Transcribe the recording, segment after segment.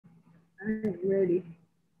I'm ready.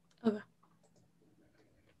 Okay.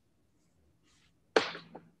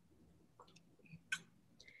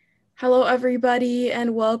 Hello, everybody,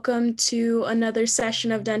 and welcome to another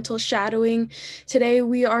session of dental shadowing. Today,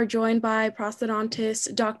 we are joined by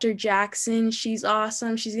prosthodontist Dr. Jackson. She's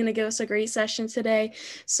awesome. She's going to give us a great session today.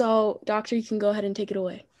 So, doctor, you can go ahead and take it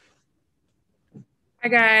away. Hi,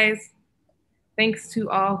 guys. Thanks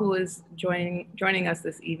to all who is joining us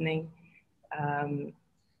this evening.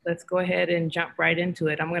 Let's go ahead and jump right into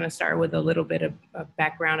it. I'm going to start with a little bit of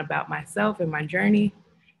background about myself and my journey.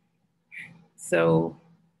 So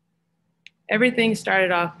everything started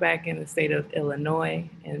off back in the state of Illinois,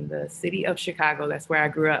 in the city of Chicago. That's where I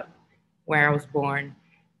grew up, where I was born.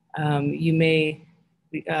 You may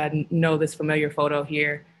know this familiar photo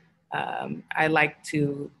here. I like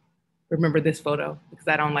to remember this photo because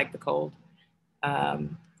I don't like the cold.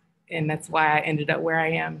 And that's why I ended up where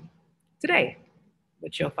I am today,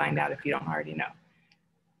 which you'll find out if you don't already know.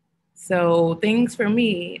 So things for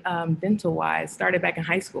me, dental-wise, started back in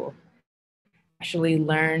high school. Actually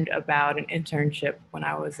learned about an internship when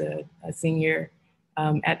I was a senior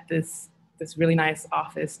at this really nice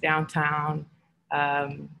office downtown,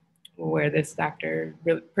 where this doctor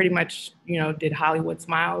really pretty much, did Hollywood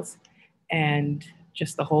smiles and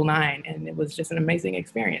just the whole nine. And it was just an amazing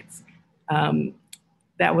experience.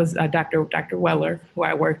 That was Dr. Weller, who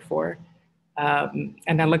I worked for.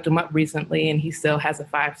 And I looked him up recently, and he still has a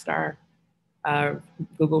 5-star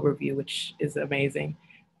Google review, which is amazing.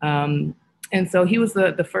 And so he was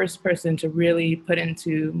the first person to really put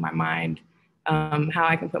into my mind how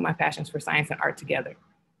I can put my passions for science and art together.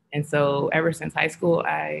 And so ever since high school,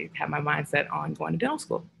 I had my mindset on going to dental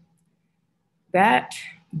school. That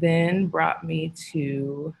then brought me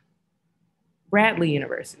to Bradley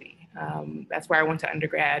University. That's where I went to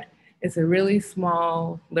undergrad. It's a really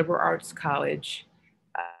small liberal arts college,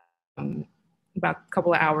 about a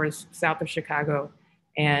couple of hours south of Chicago.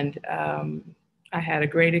 And I had a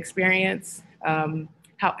great experience.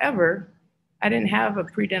 However, I didn't have a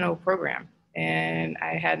pre-dental program, and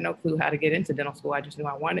I had no clue how to get into dental school. I just knew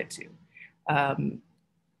I wanted to.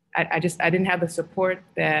 I didn't have the support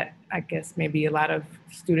that I guess maybe a lot of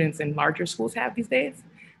students in larger schools have these days.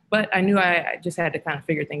 But I knew I just had to kind of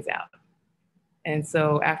figure things out. And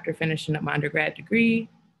so after finishing up my undergrad degree,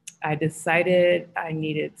 I decided I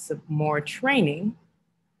needed some more training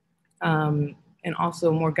and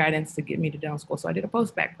also more guidance to get me to dental school. So I did a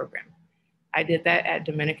post-bac program. I did that at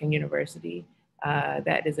Dominican University.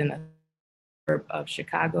 That is in the suburb of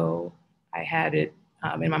Chicago. I had it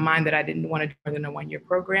in my mind that I didn't want to do more than a 1-year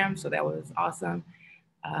program. So that was awesome.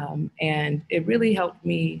 And it really helped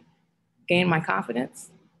me gain my confidence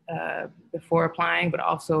before applying, but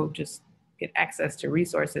also just get access to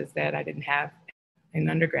resources that I didn't have in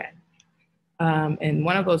undergrad. And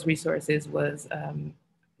one of those resources was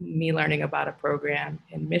me learning about a program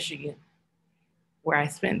in Michigan where I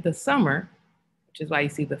spent the summer, which is why you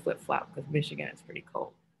see the flip-flop, because Michigan is pretty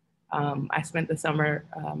cold. I spent the summer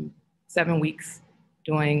 7 weeks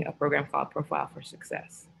doing a program called Profile for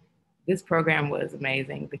Success. This program was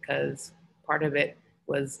amazing because part of it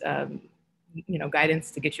was guidance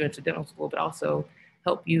to get you into dental school, but also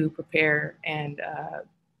help you prepare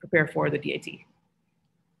for the DAT.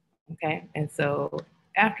 Okay, and so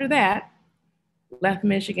after that, left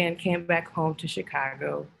Michigan, came back home to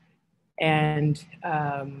Chicago, and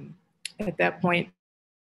at that point,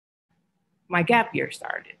 my gap year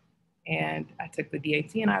started, and I took the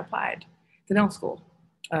DAT and I applied to dental school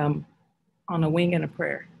on a wing and a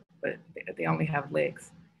prayer, but they only have legs,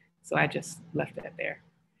 so I just left that there.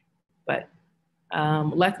 But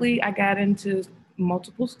luckily, I got into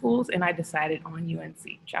multiple schools, and I decided on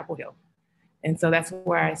UNC, Chapel Hill. And so that's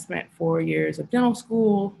where I spent 4 years of dental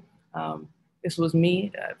school. This was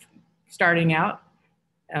me starting out,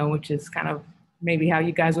 which is kind of maybe how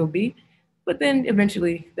you guys will be. But then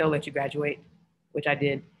eventually they'll let you graduate, which I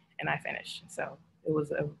did, and I finished. So it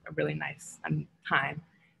was a really nice time.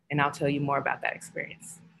 And I'll tell you more about that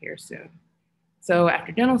experience here soon. So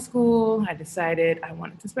after dental school, I decided I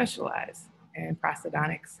wanted to specialize in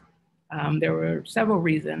prosthodontics. There were several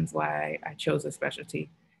reasons why I chose a specialty.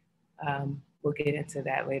 We'll get into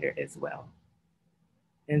that later as well.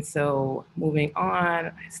 And so moving on,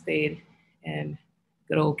 I stayed in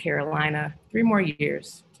good old Carolina 3 more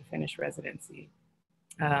years to finish residency.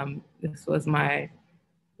 This was my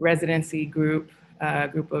residency group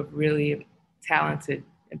of really talented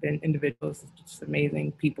individuals, just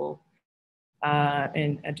amazing people,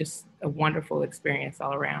 and just a wonderful experience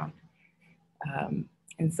all around.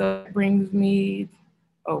 And so it brings me,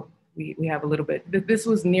 we have a little bit, this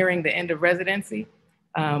was nearing the end of residency.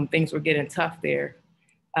 Things were getting tough there.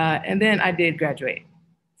 And then I did graduate.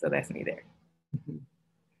 So that's me there.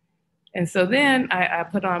 And so then I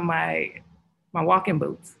put on my walking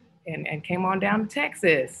boots and came on down to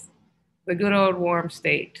Texas, the good old warm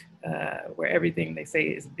state where everything they say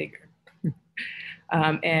is bigger.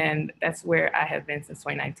 And that's where I have been since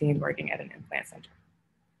 2019, working at an implant center.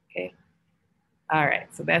 Okay. All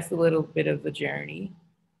right. So that's a little bit of the journey.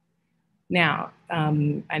 Now,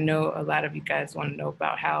 I know a lot of you guys want to know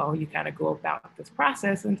about how you kind of go about this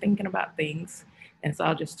process and thinking about things. And so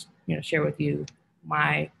I'll just, share with you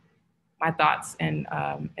my thoughts and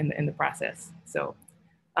in the process. So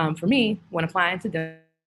for me, when applying to dental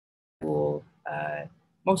school,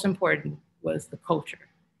 most important was the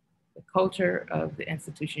culture of the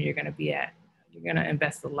institution you're going to be at. You're going to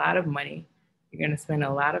invest a lot of money. You're going to spend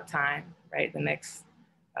a lot of time, right? The next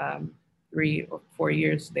 3 or 4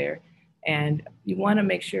 years there. And you want to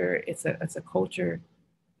make sure it's a culture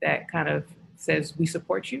that kind of says, we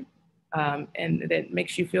support you, and that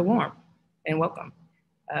makes you feel warm and welcome.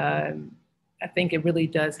 I think it really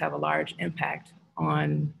does have a large impact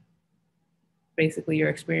on basically your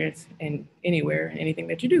experience in anywhere, anything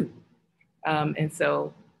that you do. And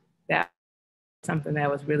so that's something that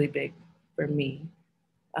was really big for me.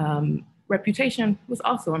 Reputation was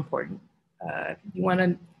also important. You want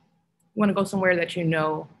to go somewhere that you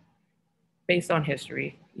know, based on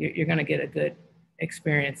history, you're going to get a good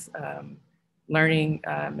experience learning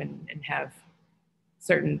and have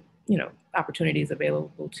certain opportunities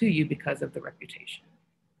available to you because of the reputation.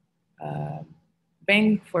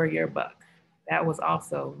 Bang for your buck. That was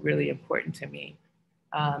also really important to me.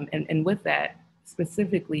 And with that,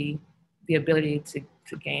 specifically, the ability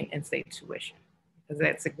to gain in-state tuition, because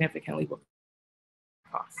that significantly will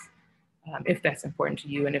cost, if that's important to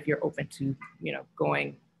you and if you're open to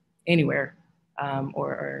going anywhere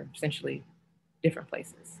or essentially different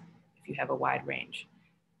places if you have a wide range.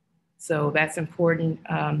 So that's important.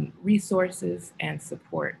 Resources and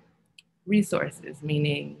support. Resources,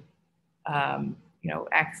 meaning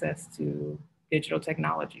access to digital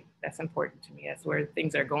technology. That's important to me. That's where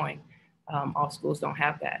things are going. All schools don't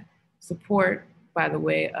have that. Support by the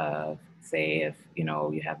way of, say, if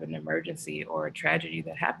you have an emergency or a tragedy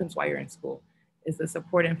that happens while you're in school, is the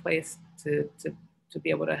support in place to be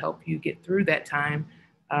able to help you get through that time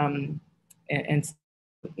and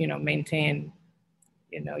maintain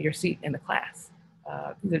your seat in the class.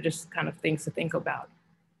 These are just kind of things to think about.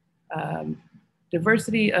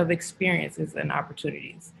 Diversity of experiences and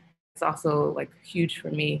opportunities. It's also like huge for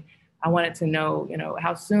me. I wanted to know,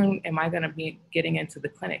 how soon am I going to be getting into the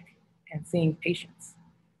clinic and seeing patients?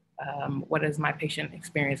 What is my patient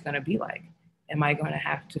experience going to be like? Am I going to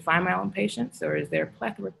have to find my own patients, or is there a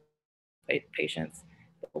plethora of patients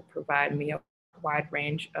that will provide me a wide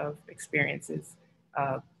range of experiences,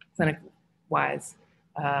 clinic-wise?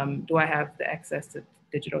 Do I have the access to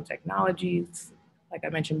digital technologies, like I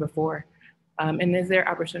mentioned before? And is there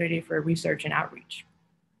opportunity for research and outreach?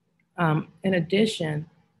 In addition,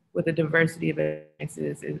 with the diversity of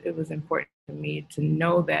experiences, it was important to me to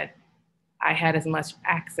know that I had as much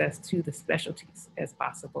access to the specialties as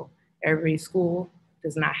possible. Every school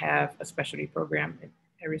does not have a specialty program.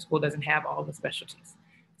 Every school doesn't have all the specialties.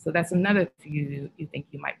 So that's another thing you think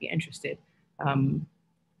you might be interested,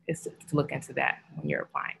 is to look into that when you're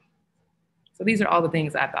applying. So these are all the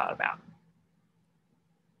things I thought about.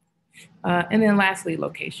 And then lastly,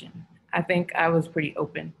 location. I think I was pretty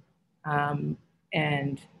open.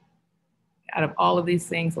 And out of all of these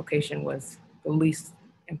things, location was the least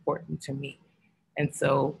important to me. And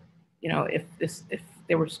so, if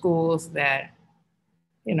there were schools that,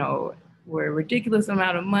 were a ridiculous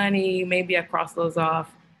amount of money, maybe I crossed those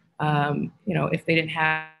off. If they didn't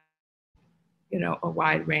have, a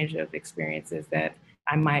wide range of experiences that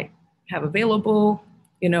I might have available,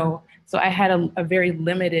 so I had a very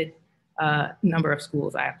limited number of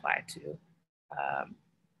schools I applied to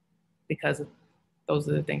because those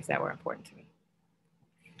are the things that were important to me.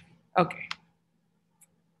 Okay,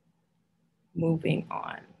 moving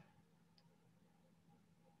on.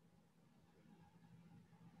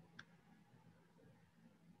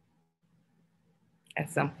 At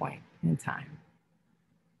some point in time.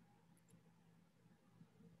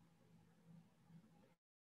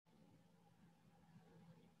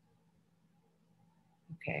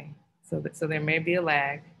 Okay, so there may be a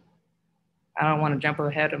lag. I don't want to jump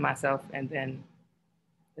ahead of myself and then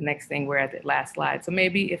the next thing we're at the last slide. So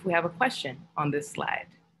maybe if we have a question on this slide,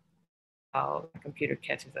 while the computer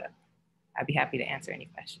catches up, I'd be happy to answer any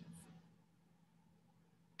questions.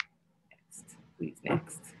 Next, please,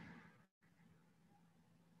 next.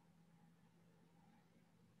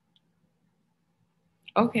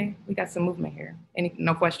 Okay, we got some movement here.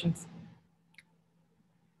 No questions?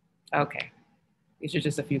 Okay, these are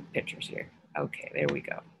just a few pictures here. Okay, there we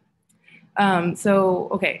go.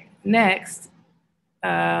 Okay, next,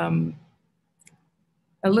 a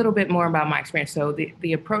little bit more about my experience. So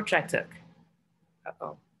the approach I took,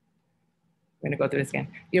 we're gonna go through this again.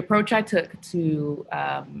 The approach I took to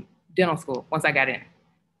dental school once I got in,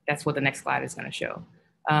 that's what the next slide is gonna show.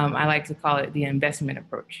 I like to call it the investment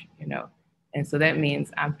approach, and so that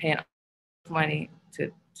means I'm paying money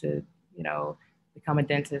to become a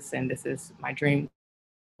dentist, and this is my dream.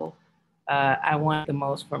 I want the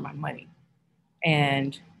most for my money.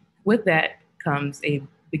 And with that comes a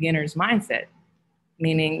beginner's mindset,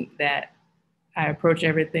 meaning that I approach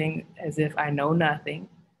everything as if I know nothing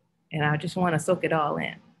and I just want to soak it all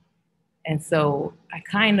in. And so I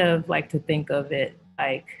kind of like to think of it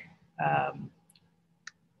like kind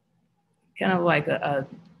of like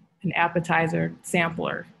an appetizer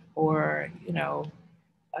sampler, or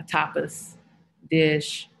a tapas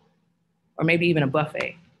dish, or maybe even a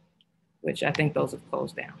buffet, which I think those have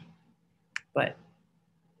closed down. But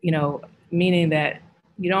meaning that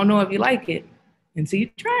you don't know if you like it until you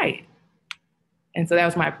try it. And so that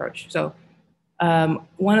was my approach. So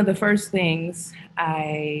one of the first things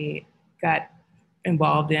I got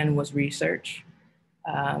involved in was research.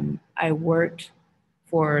 I worked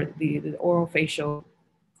for the oral facial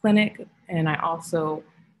clinic, and I also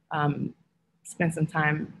spent some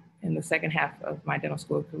time in the second half of my dental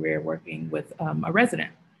school career working with a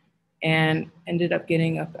resident, and ended up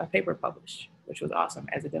getting a paper published, which was awesome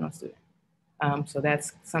as a dental student. So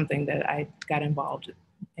that's something that I got involved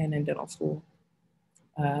in dental school.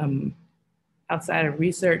 Outside of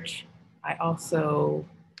research, I also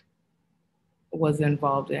was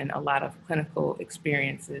involved in a lot of clinical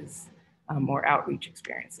experiences or outreach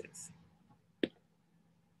experiences.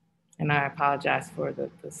 And I apologize for the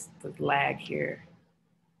lag here.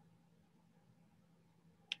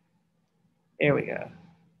 There we go.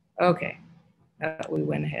 Okay, we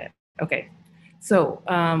went ahead. Okay, so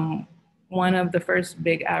one of the first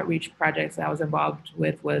big outreach projects I was involved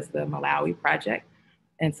with was the Malawi project.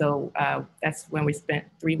 And so that's when we spent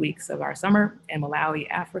 3 weeks of our summer in Malawi,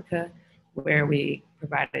 Africa, where we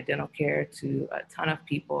provided dental care to a ton of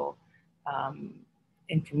people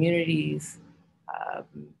in communities,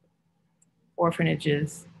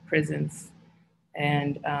 orphanages, prisons,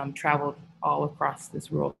 and traveled all across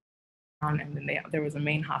this rural town. And then there was a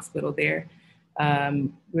main hospital there.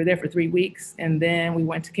 We were there for 3 weeks, and then we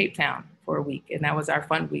went to Cape Town for a week, and that was our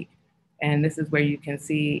fun week. And this is where you can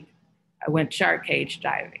see I went shark cage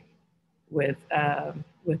diving with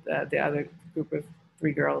the other group of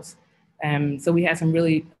 3 girls. So we had some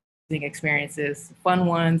really amazing experiences, fun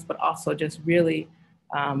ones, but also just really,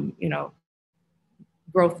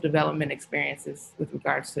 growth development experiences with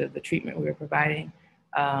regards to the treatment we were providing.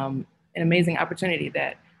 An amazing opportunity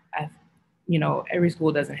that every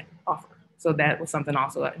school doesn't offer. So that was something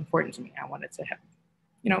also important to me. I wanted to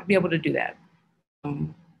have, be able to do that.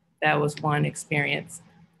 That was one experience.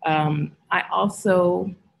 I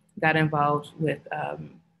also got involved with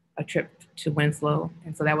a trip to Winslow.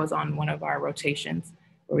 And so that was on one of our rotations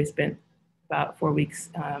where we spent about 4 weeks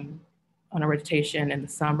on a rotation in the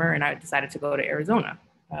summer, and I decided to go to Arizona.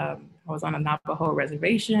 I was on a Navajo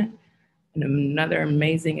reservation, and another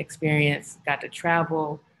amazing experience, got to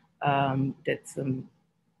travel, did some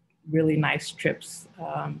really nice trips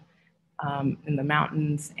in the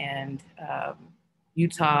mountains and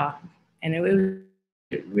Utah, and it was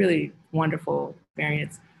a really wonderful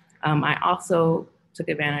experience. I also took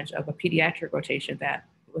advantage of a pediatric rotation that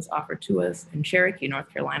was offered to us in Cherokee, North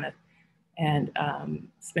Carolina, and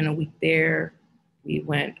spent a week there. We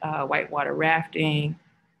went whitewater rafting,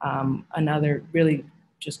 another really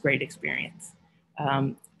just great experience.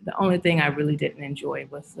 The only thing I really didn't enjoy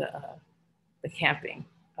was the camping.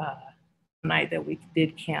 The night that we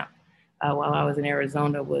did camp while I was in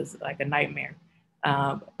Arizona was like a nightmare.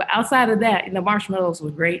 But outside of that, the marshmallows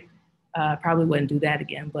were great. Probably wouldn't do that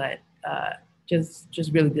again, but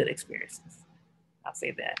just really good experiences. I'll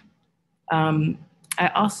say that. I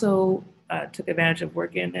also took advantage of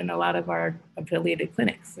working in a lot of our affiliated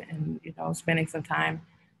clinics and spending some time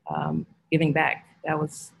giving back. That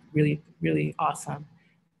was really, really awesome.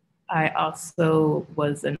 I also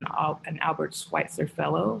was an Albert Schweitzer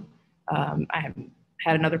Fellow. I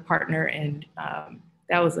had another partner, and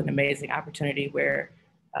that was an amazing opportunity where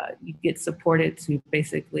you get supported to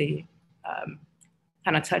basically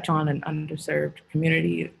kind of touch on an underserved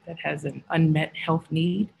community that has an unmet health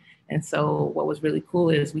need. And so what was really cool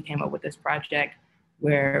is we came up with this project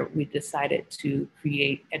where we decided to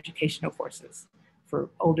create educational courses for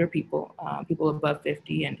older people, people above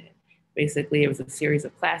 50. And basically it was a series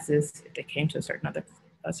of classes. If they came to a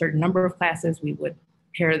certain number of classes, we would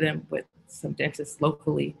pair them with some dentists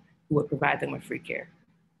locally who would provide them with free care.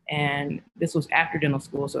 And this was after dental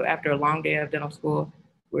school. So after a long day of dental school,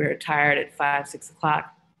 we were tired at 5, 6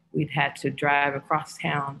 o'clock. We'd had to drive across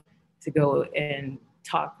town to go and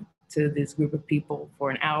talk to this group of people for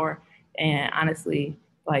an hour. And honestly,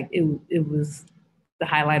 like it was the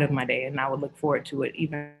highlight of my day, and I would look forward to it,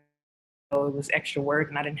 even though it was extra work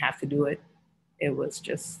and I didn't have to do it. It was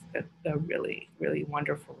just a really, really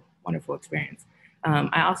wonderful, wonderful experience.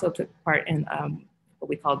 I also took part in what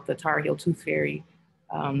we called the Tar Heel Tooth Fairy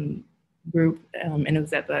group, and it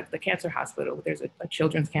was at the cancer hospital. There's a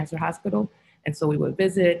children's cancer hospital, and so we would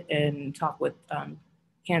visit and talk with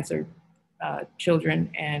cancer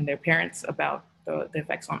children and their parents about the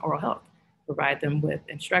effects on oral health, provide them with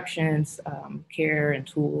instructions, care, and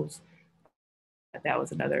tools. That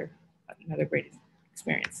was another great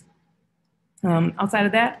experience. Outside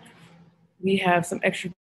of that, we have some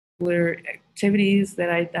extracurricular activities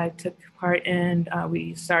that I took part in.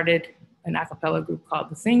 We started an a cappella group called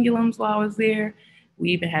the Singulums while I was there.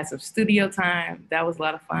 We even had some studio time. That was a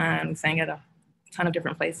lot of fun. We sang at a ton of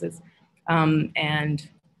different places. And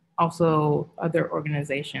also other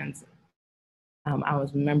organizations. I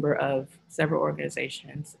was a member of several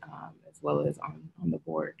organizations, as well as on the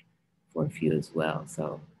board for a few as well.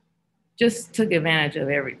 So just took advantage of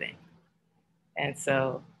everything. And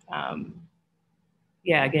so,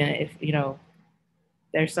 yeah, again, if, you know,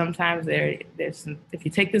 there's sometimes there's some, if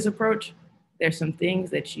you take this approach, there's some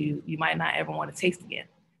things that you might not ever want to taste again,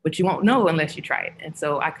 but you won't know unless you try it. And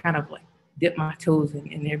so I kind of like dipped my toes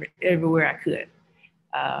in everywhere I could.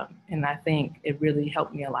 And I think it really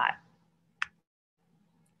helped me a lot.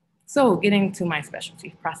 So getting to my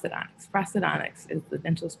specialty, prosthodontics. Prosthodontics is the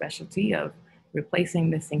dental specialty of replacing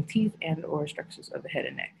missing teeth and or structures of the head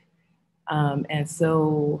and neck. And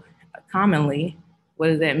so commonly, what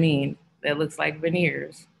does that mean? That looks like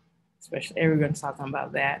veneers, especially everyone's talking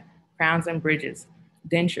about that. Crowns and bridges,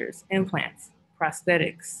 dentures, implants,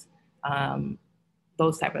 prosthetics,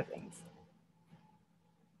 those type of things.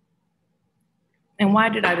 And why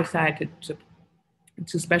did I decide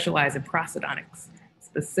to specialize in prosthodontics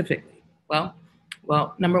specifically? Well,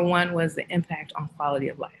 number one was the impact on quality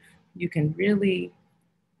of life. You can really,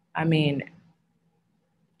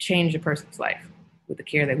 change a person's life with the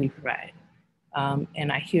care that we provide.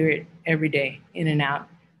 And I hear it every day, in and out.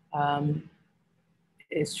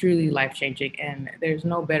 It's truly life-changing, and there's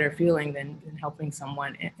no better feeling than helping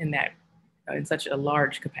someone in such a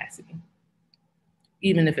large capacity,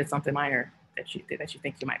 even if it's something minor that you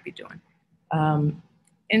think you might be doing.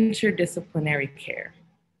 Interdisciplinary care.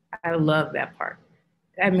 I love that part.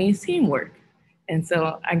 That means teamwork. And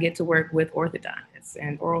so I get to work with orthodontists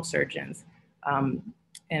and oral surgeons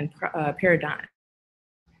and periodontists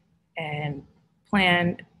and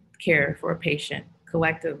plan care for a patient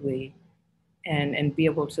collectively and be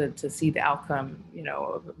able to see the outcome, you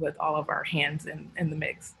know, with all of our hands in the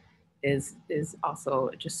mix is also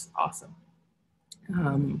just awesome.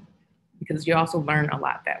 Because you also learn a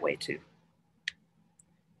lot that way too.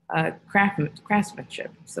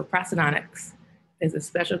 Craftsmanship. So prosthodontics is a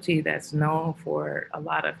specialty that's known for a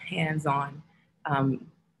lot of hands-on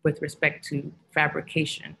with respect to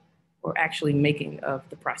fabrication or actually making of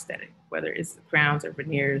the prosthetic, whether it's the crowns or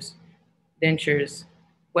veneers, dentures,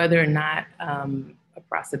 whether or not a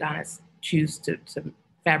prosthodontist choose to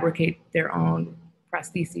fabricate their own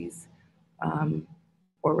prostheses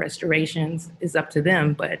or restorations is up to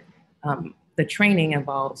them, but the training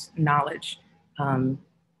involves knowledge on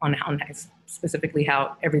specifically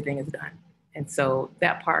how everything is done. And so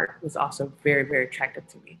that part was also very, very attractive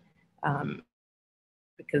to me.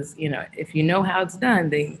 Because, you know, if you know how it's done,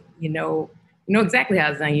 then you know exactly how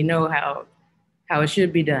it's done, you know how it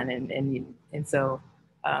should be done. And so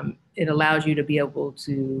it allows you to be able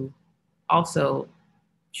to also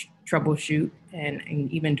troubleshoot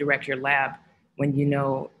and even direct your lab when you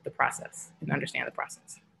know the process and understand the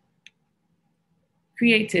process.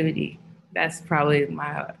 Creativity, that's probably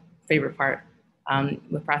my favorite part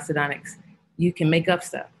with prosthodontics. You can make up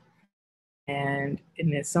stuff and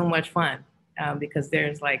it's so much fun because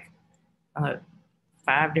there's like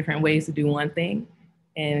 5 different ways to do one thing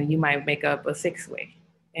and you might make up a 6th way.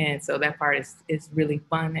 And so that part is really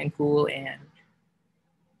fun and cool, and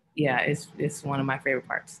yeah, it's one of my favorite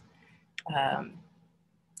parts.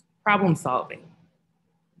 Problem solving.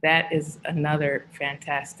 That is another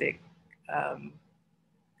fantastic kind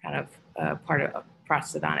of part of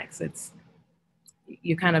prosthodontics.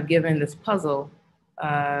 You're kind of given this puzzle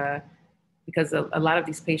because a lot of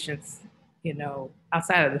these patients you know,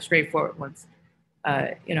 outside of the straightforward ones,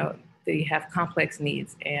 you know, they have complex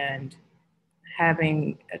needs, and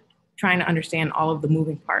trying to understand all of the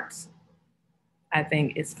moving parts, I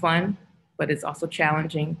think is fun, but it's also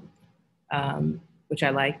challenging, which I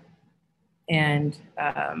like. And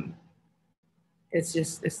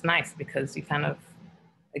it's nice because you kind of,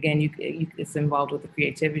 again, it's involved with the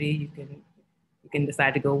creativity. You can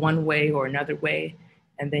decide to go one way or another way,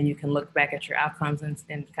 and then you can look back at your outcomes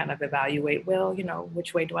and kind of evaluate, well, you know,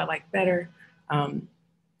 which way do I like better?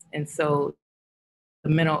 And so the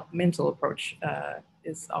mental approach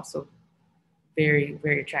is also very,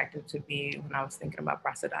 very attractive to me when I was thinking about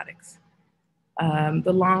prosthodontics.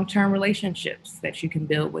 The long-term relationships that you can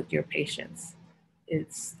build with your patients.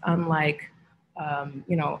 It's unlike,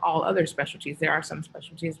 you know, all other specialties. There are some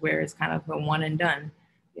specialties where it's kind of a one and done,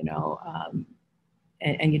 you know,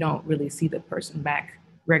 and you don't really see the person back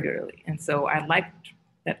regularly. And so I liked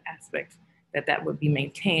that aspect, that would be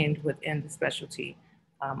maintained within the specialty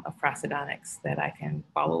of prosthodontics, that I can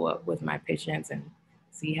follow up with my patients and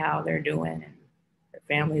see how they're doing and their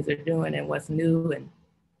families are doing and what's new, and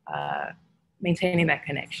maintaining that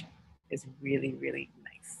connection is really, really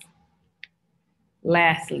nice.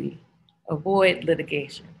 Lastly, avoid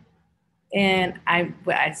litigation. And I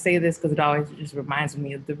say this because it always just reminds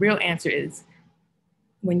me of the real answer is,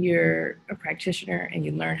 when you're a practitioner and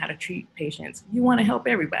you learn how to treat patients, you want to help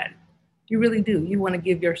everybody. You really do. You want to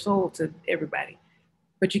give your soul to everybody.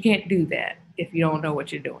 But you can't do that if you don't know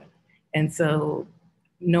what you're doing. And so,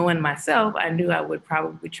 knowing myself, I knew I would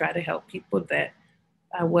probably try to help people that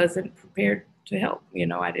I wasn't prepared to help. You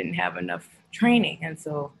know, I didn't have enough training. And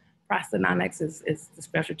so prosthodontics is the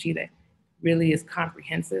specialty that really is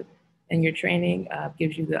comprehensive, and your training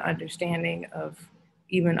gives you the understanding of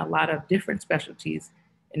even a lot of different specialties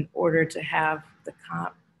in order to have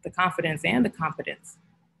the confidence and the competence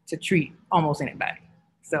to treat almost anybody.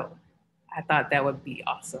 So I thought that would be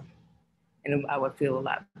awesome, and I would feel a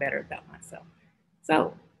lot better about myself.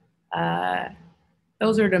 So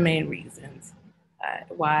those are the main reasons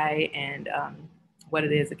why and what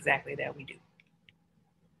it is exactly that we do.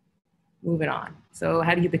 Moving on. So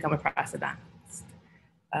how do you become a prosthodontist?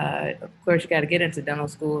 Of course, you got to get into dental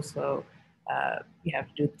school. So you have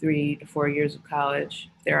to do 3 to 4 years of college.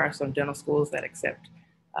 There are some dental schools that accept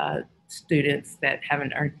students that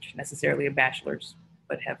haven't earned necessarily a bachelor's,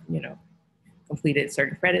 but have, you know, completed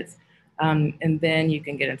certain credits. And then you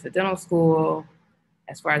can get into dental school.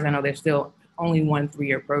 As far as I know, there's still only one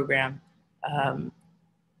 3-year program.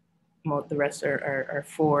 The rest are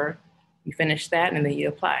 4. You finish that, and then you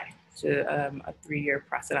apply to a 3-year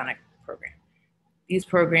prosthodontic program. These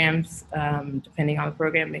programs, depending on the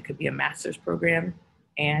program, it could be a master's program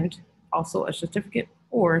and also a certificate,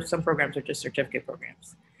 or some programs are just certificate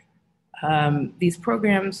programs. These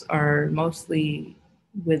programs are mostly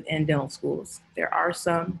within dental schools. There are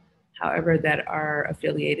some, however, that are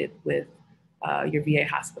affiliated with your VA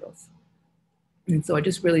hospitals. And so it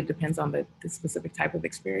just really depends on the specific type of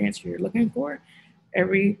experience you're looking for.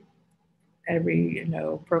 Every you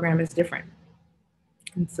know, program is different.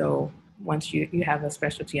 And so once you have a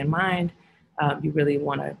specialty in mind, you really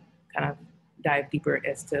want to kind of dive deeper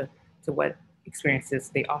as to what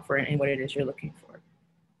experiences they offer and what it is you're looking for.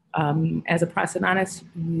 As a prosthodontist,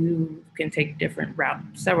 you can take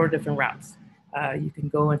several different routes. You can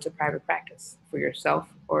go into private practice for yourself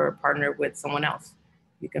or partner with someone else.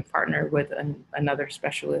 You can partner with another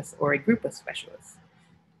specialist or a group of specialists.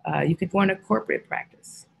 You can go into corporate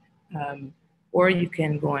practice, or you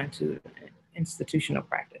can go into institutional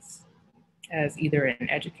practice as either an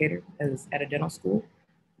educator, as at a dental school.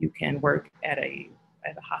 You can work at a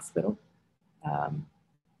hospital.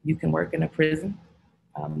 You can work in a prison,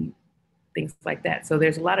 things like that. So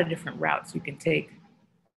there's a lot of different routes you can take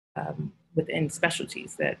within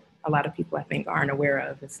specialties that a lot of people, I think, aren't aware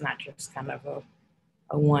of. It's not just kind of a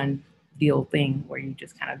one deal thing where you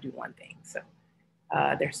just kind of do one thing. So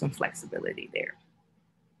there's some flexibility there.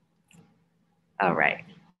 All right.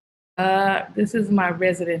 This is my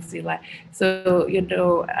residency life. So, you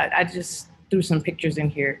know, I just threw some pictures in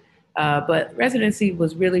here, but residency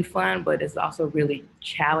was really fun, but it's also really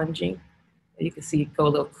challenging. You can see it go a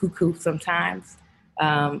little cuckoo sometimes.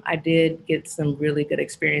 I did get some really good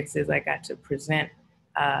experiences. I got to present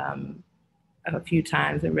a few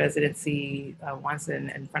times in residency, once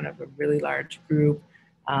in front of a really large group,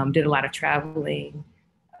 did a lot of traveling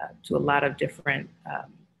to a lot of different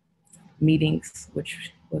meetings,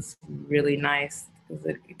 which was really nice because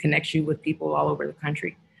it connects you with people all over the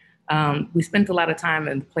country. We spent a lot of time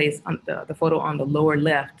in the place, on the photo on the lower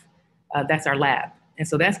left, that's our lab. And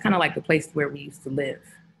so that's kind of like the place where we used to live,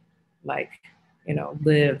 like, you know,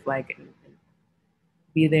 live like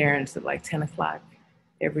be there until like 10 o'clock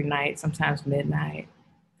every night, sometimes midnight,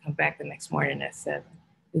 come back the next morning at 7.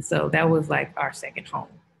 And so that was like our second home.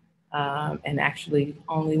 And actually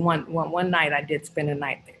only one night I did spend a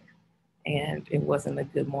night there, and it wasn't a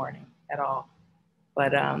good morning at all.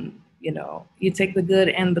 But, you know, you take the good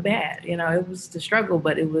and the bad. You know, it was the struggle,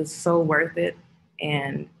 but it was so worth it.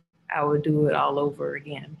 And I would do it all over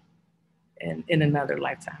again in another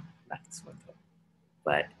lifetime, not this one,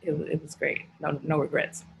 but it was great. No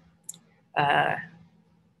regrets.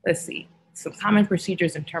 Let's see, some common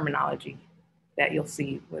procedures and terminology that you'll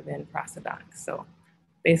see within prosthodontics. So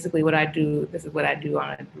basically what I do, this is what I do on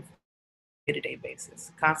a day-to-day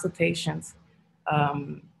basis. Consultations,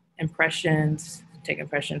 impressions, take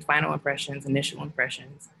impressions, final impressions, initial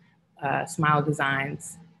impressions, smile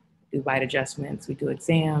designs, do bite adjustments, we do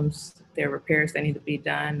exams, there are repairs that need to be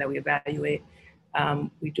done that we evaluate.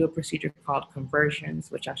 We do a procedure called conversions,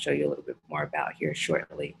 which I'll show you a little bit more about here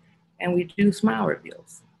shortly. And we do smile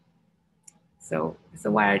reveals. So it's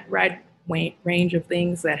a wide range of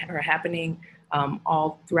things that are happening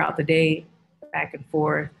all throughout the day, back and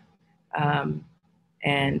forth. I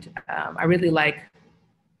really like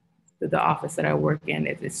the office that I work in.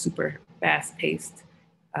 It's super fast paced,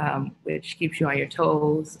 which keeps you on your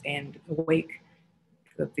toes and awake,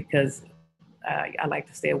 because I like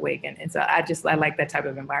to stay awake. And so I like that type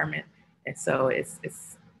of environment. And so it's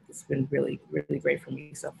been really, really great for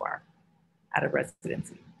me so far out of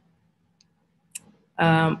residency.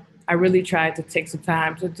 I really tried to take some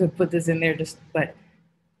time to put this in there, but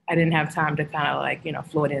I didn't have time to kind of like, you know,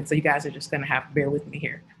 flow it in. So you guys are just gonna have to bear with me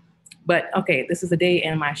here. But okay, this is a day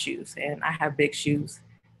in my shoes, and I have big shoes,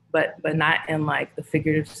 but not in like the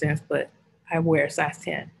figurative sense, but I wear size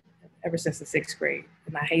 10 ever since the 6th grade,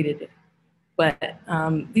 and I hated it. But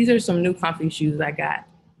these are some new comfy shoes I got.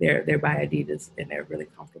 They're by Adidas, and they're really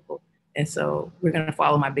comfortable. And so we're gonna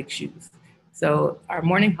follow my big shoes. So our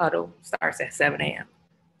morning huddle starts at 7 a.m.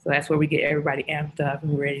 So that's where we get everybody amped up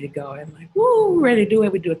and ready to go, and like, woo, we're ready to do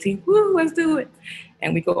it. We do a team, woo, let's do it.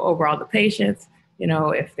 And we go over all the patients, you know,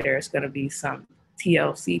 if there's gonna be some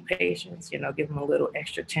TLC patients, you know, give them a little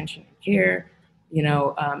extra attention and care. You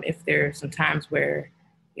know, if there's some times where,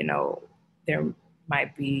 you know, there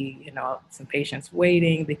might be, you know, some patients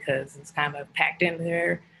waiting because it's kind of packed in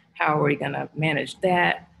there. How are we gonna manage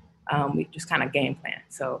that? We just kind of game plan.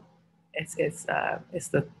 So it's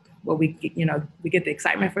what we get, you know, we get the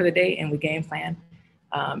excitement for the day and we game plan,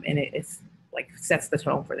 and it's like sets the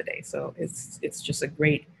tone for the day. So it's just a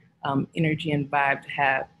great energy and vibe to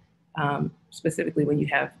have, specifically when you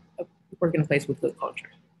have work in a place with good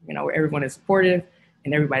culture, you know, where everyone is supportive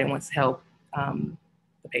and everybody wants to help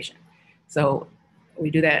the patient. So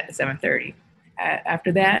we do that at 7:30.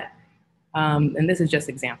 After that, and this is just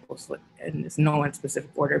examples, and it's no one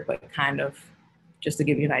specific order, but kind of just to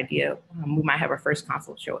give you an idea, we might have our first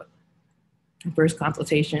consult show up. The first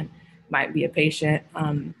consultation might be a patient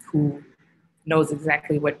who knows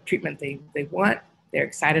exactly what treatment they want, they're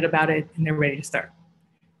excited about it, and they're ready to start,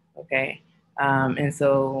 okay? And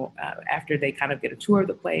so after they kind of get a tour of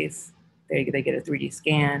the place, they get a 3D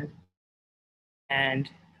scan, and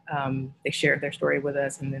they share their story with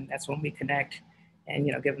us, and then that's when we connect and,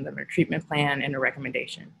 you know, give them a treatment plan and a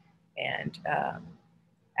recommendation. And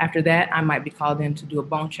after that, I might be called in to do a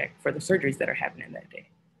bone check for the surgeries that are happening that day.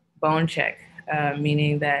 Bone check,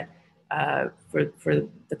 meaning that for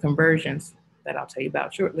the conversions that I'll tell you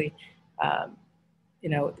about shortly, you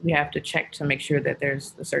know, we have to check to make sure that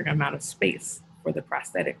there's a certain amount of space for the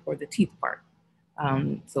prosthetic or the teeth part.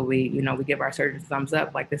 So we give our surgeons thumbs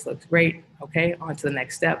up, like this looks great. Okay, on to the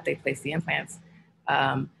next step. They place the implants.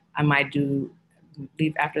 I might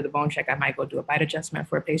leave after the bone check. I might go do a bite adjustment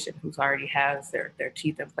for a patient who's already has their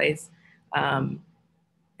teeth in place, and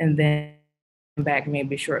then come back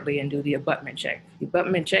maybe shortly and do the abutment check. The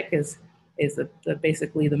abutment check is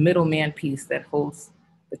basically the middleman piece that holds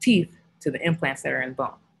the teeth to the implants that are in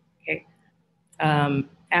bone. Okay.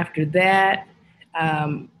 After that,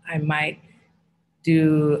 I might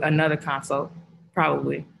do another consult,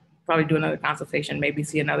 probably do another consultation, maybe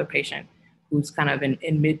see another patient who's kind of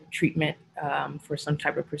in mid-treatment for some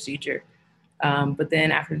type of procedure. But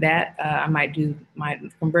then after that, I might do my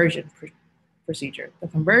conversion procedure. The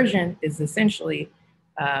conversion is essentially,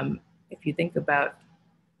 if you think about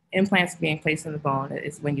implants being placed in the bone,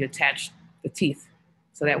 is when you attach the teeth.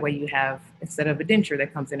 So that way you have, instead of a denture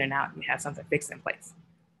that comes in and out, you have something fixed in place.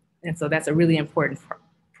 And so that's a really important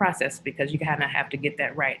process, because you kind of have to get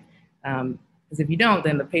that right. Because if you don't,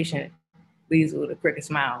 then the patient leaves with a crooked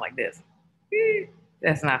smile like this.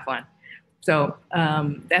 That's not fun. So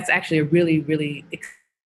that's actually a really, really exciting.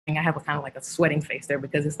 I have a kind of like a sweating face there,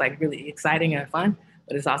 because it's like really exciting and fun,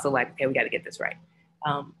 but it's also like, okay, we got to get this right.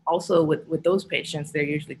 Also with those patients, they're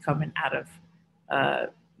usually coming out of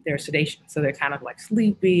their sedation. So they're kind of like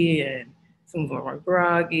sleepy, and some of them are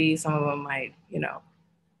groggy. Some of them might,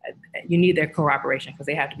 you need their cooperation because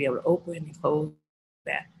they have to be able to open and close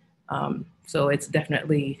that. So it's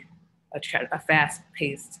definitely a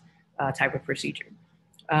fast-paced type of procedure.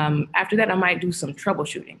 After that, I might do some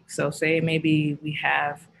troubleshooting. So say maybe we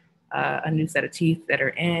have a new set of teeth that are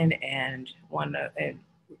in, and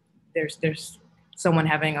there's someone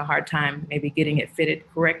having a hard time maybe getting it fitted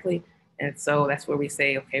correctly. And so that's where we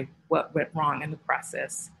say, okay, what went wrong in the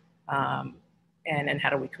process, and how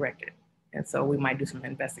do we correct it? And so we might do some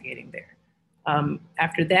investigating there.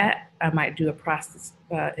 After that, I might do a prosthesis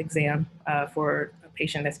exam for a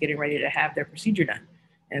patient that's getting ready to have their procedure done.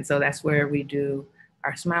 And so that's where we do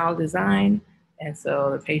our smile design. And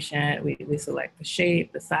so the patient, we select the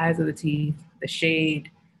shape, the size of the teeth, the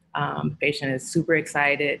shade. The patient is super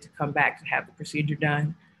excited to come back to have the procedure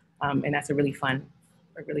done. And that's a really fun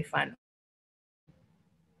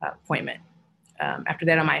appointment. After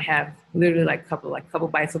that, I might have literally like a couple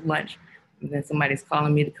bites of lunch, and then somebody's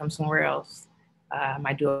calling me to come somewhere else. I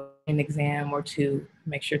might do an exam or two,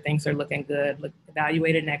 make sure things are looking good,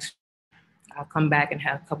 evaluate it next. I'll come back and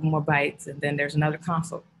have a couple more bites, and then there's another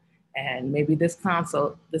consult. And maybe this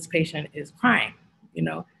consult, this patient is crying,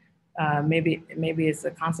 maybe it's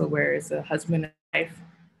a consult where it's a husband and wife,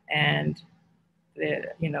 and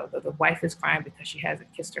the wife is crying because she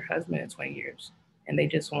hasn't kissed her husband in 20 years, and they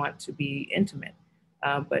just want to be intimate,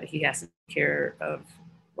 but he has to take care of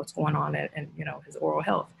what's going on and his oral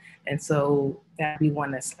health. And so that'd be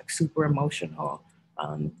one that's like super emotional,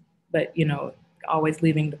 but always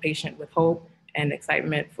leaving the patient with hope and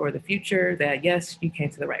excitement for the future that yes, you came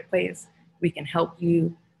to the right place, we can help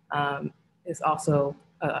you, is also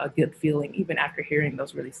a good feeling even after hearing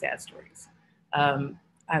those really sad stories.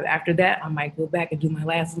 After that, I might go back and do my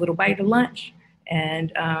last little bite of lunch,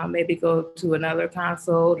 and maybe go to another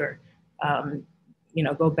consult, or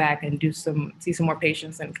go back and see some more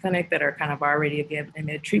patients in the clinic that are kind of already again in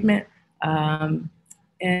mid-treatment.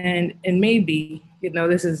 And maybe,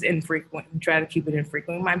 this is infrequent, we try to keep it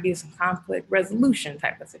infrequent. It might be some conflict resolution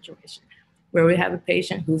type of situation where we have a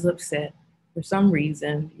patient who's upset for some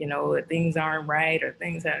reason, that things aren't right, or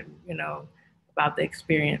things that, about the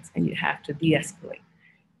experience, and you have to de-escalate.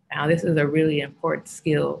 Now, this is a really important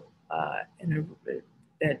skill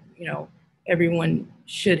that everyone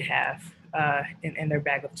should have in their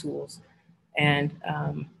bag of tools. And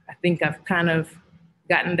I think I've kind of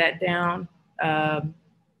gotten that down.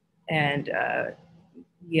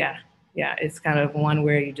 It's kind of one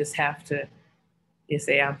where you just have to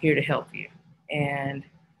say, I'm here to help you, and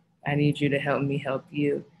I need you to help me help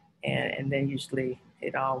you. And then usually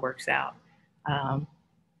it all works out.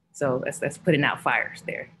 So that's putting out fires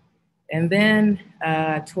there. And then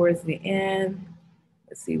towards the end,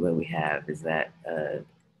 let's see what we have. Is that,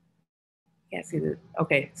 can't see the,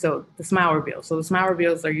 okay, so the smile reveals. So the smile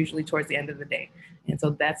reveals are usually towards the end of the day. And so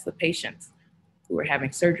that's the patients who are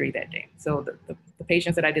having surgery that day. So the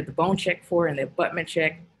patients that I did the bone check for and the abutment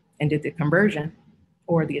check and did the conversion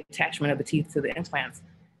or the attachment of the teeth to the implants,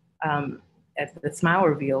 at the smile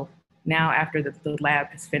reveal, now after the lab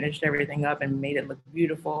has finished everything up and made it look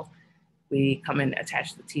beautiful, we come and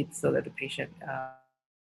attach the teeth so that the patient has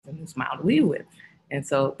a new smile to leave with. And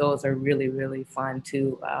so those are really, really fun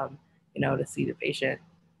to see the patient,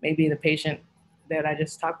 maybe the patient that I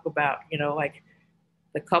just talked about, like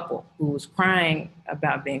the couple who was crying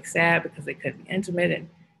about being sad because they couldn't be intimate. And,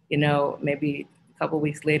 maybe a couple of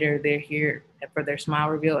weeks later, they're here for their smile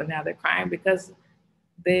reveal, and now they're crying because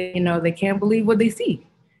they can't believe what they see.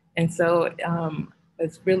 And so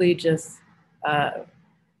it's really just, I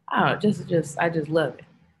just love it.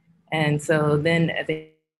 And so then at the end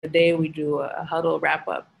of the day, we do a huddle wrap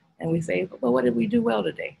up, and we say, well, what did we do well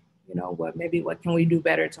today? What can we do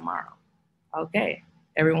better tomorrow? Okay,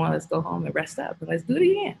 everyone, let's go home and rest up, and let's do it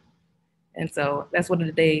again. And so that's what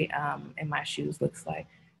the day in my shoes looks like.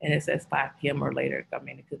 And it says 5 p.m. or later. I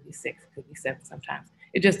mean, it could be 6, it could be 7 sometimes.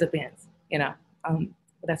 It just depends, but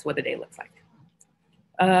that's what the day looks like.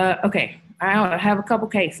 Okay, I have a couple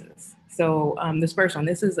cases. So this first one,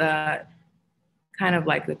 this is kind of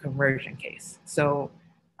like the conversion case. So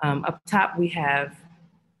up top we have,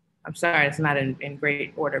 I'm sorry, it's not in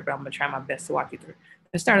great order, but I'm gonna try my best to walk you through.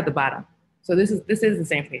 Let's start at the bottom. So this is the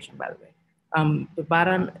same patient, by the way. The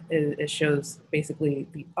bottom it shows basically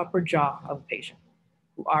the upper jaw of a patient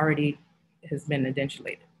who already has been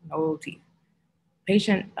edentulated, no teeth.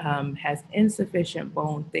 Patient has insufficient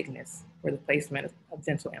bone thickness for the placement of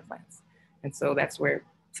dental implants. And so that's where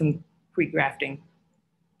some pre-grafting,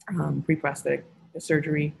 pre-prosthetic the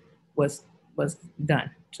surgery was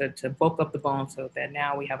done to bulk up the bone so that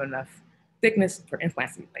now we have enough thickness for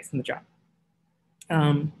implants to be placed in the jaw.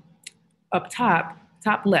 Up top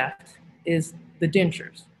left, is the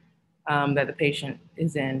dentures that the patient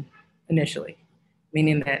is in initially,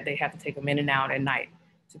 meaning that they have to take them in and out at night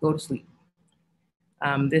to go to sleep.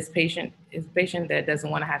 This patient is a patient that doesn't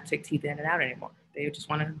want to have to take teeth in and out anymore. They just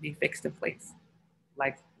want to be fixed in place,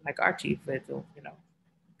 like our teeth that, you know,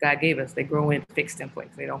 God gave us. They grow in fixed in place.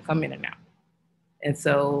 They don't come in and out. And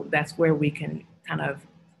so that's where we can kind of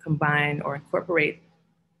combine or incorporate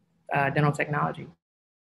dental technology,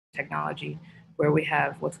 where we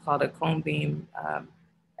have what's called a cone beam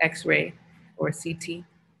X-ray or CT.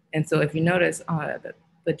 And so if you notice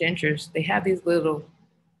the dentures, they have these little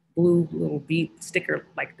blue little bead sticker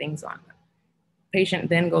like things on them. Patient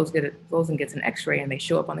then goes and gets an X-ray, and they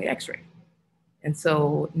show up on the X-ray. And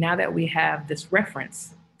so now that we have this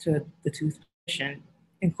reference to the tooth position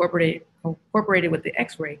incorporated with the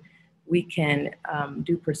X-ray, we can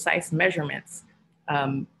do precise measurements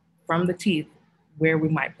from the teeth where we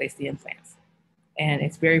might place the implants. And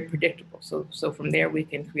it's very predictable. So from there, we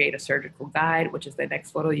can create a surgical guide, which is the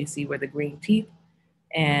next photo you see, where the green teeth,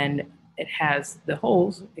 and it has the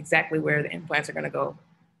holes exactly where the implants are going to go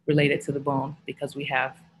related to the bone, because we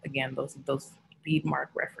have, again, those bead mark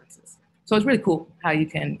references. So it's really cool how you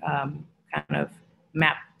can kind of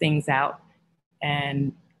map things out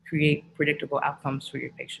and create predictable outcomes for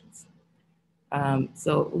your patients.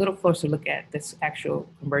 So a little closer look at this actual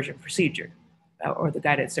conversion procedure or the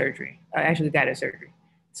guided surgery, actually guided surgery.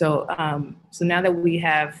 So, so now that we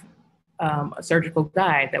have a surgical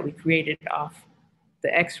guide that we created off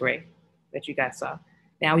the X-ray that you guys saw,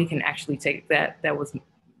 now we can actually take that was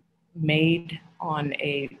made on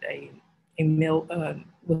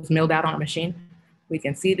was milled out on a machine. We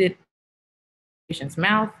can see the patient's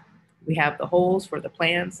mouth. We have the holes for the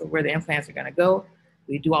plans of where the implants are going to go.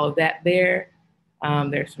 We do all of that there.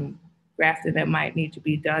 There's some grafting that might need to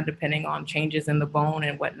be done depending on changes in the bone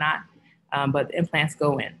and whatnot, but the implants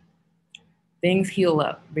go in. Things heal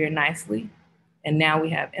up very nicely, and now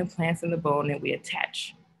we have implants in the bone, and we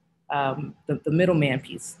attach the middleman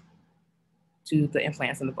piece to the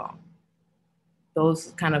implants in the bone.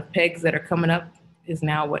 Those kind of pegs that are coming up is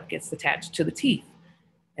now what gets attached to the teeth.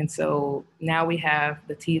 And so now we have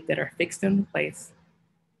the teeth that are fixed in place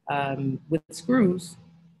with screws,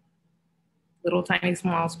 little tiny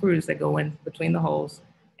small screws that go in between the holes,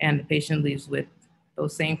 and the patient leaves with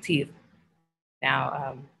those same teeth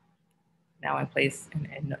now in place,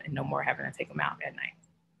 and no more having to take them out at night.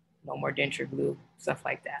 No more denture glue, stuff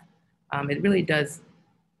like that. It really does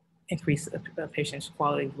increase a patient's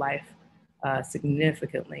quality of life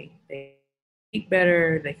significantly. They eat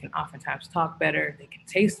better, they can oftentimes talk better, they can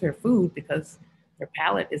taste their food because their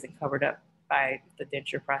palate isn't covered up by the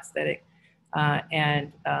denture prosthetic.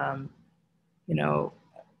 You know,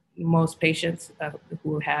 most patients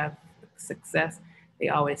who have success, they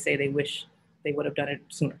always say they wish they would have done it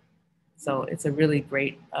sooner. So it's a really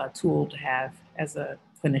great tool to have as a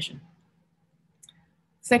clinician.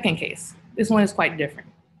 Second case, this one is quite different.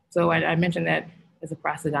 So I mentioned that as a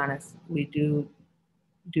prosthodontist, we do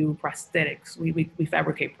prosthetics. We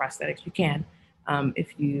fabricate prosthetics. You can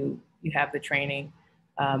if you have the training.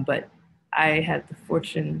 But I had the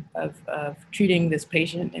fortune of treating this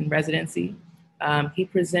patient in residency. He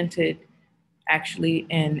presented actually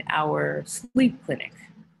in our sleep clinic.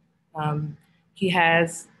 He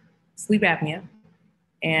has sleep apnea,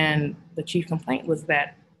 and the chief complaint was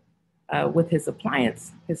that with his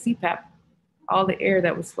appliance, his CPAP, all the air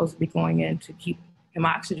that was supposed to be going in to keep him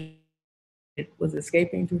oxygenated was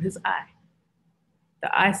escaping through his eye,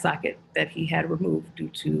 the eye socket that he had removed due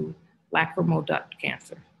to lacrimal duct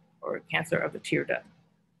cancer, or cancer of the tear duct.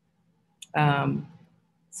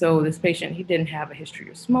 So this patient, he didn't have a history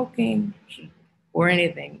of smoking or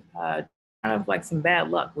anything, kind of like some bad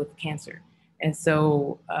luck with cancer. And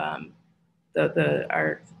so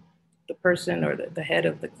the person, or the head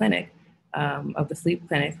of the clinic, of the sleep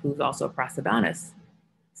clinic, who's also a prosthodontist,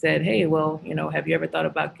 said, "Hey, well, you know, have you ever thought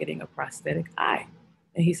about getting a prosthetic eye?"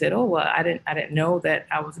 And he said, "Oh, well, I didn't know that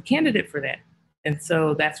I was a candidate for that." And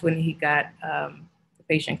so that's when he got the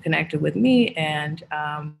patient connected with me and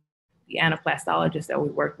the anaplastologist that we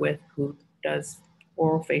work with, who does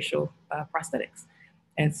orofacial prosthetics.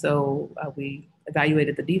 And so we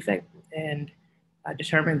evaluated the defect and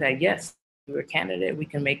determined that, yes, you're a candidate, we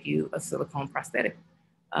can make you a silicone prosthetic.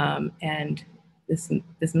 And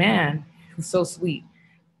this man, who's so sweet,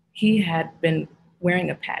 he had been wearing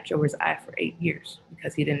a patch over his eye for 8 years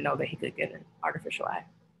because he didn't know that he could get an artificial eye.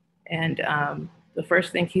 And the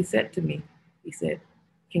first thing he said to me, he said,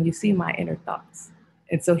 can you see my inner thoughts?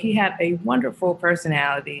 And so he had a wonderful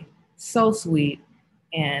personality, so sweet,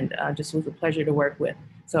 and just was a pleasure to work with.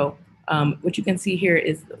 So what you can see here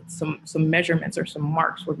is some measurements or some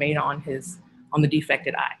marks were made on the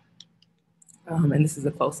defected eye. And this is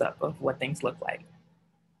a close-up of what things look like,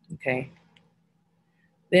 okay?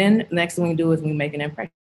 Then the next thing we do is we make an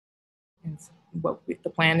impression. And what the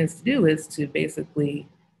plan is to do is to basically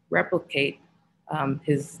replicate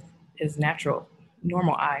his natural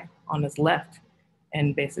normal eye on his left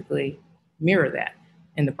and basically mirror that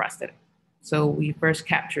in the prosthetic. So we first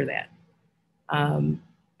capture that.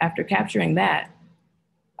 After capturing that,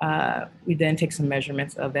 we then take some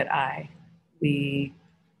measurements of that eye. We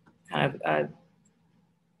kind of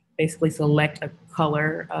basically select a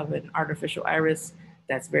color of an artificial iris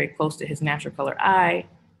that's very close to his natural color eye.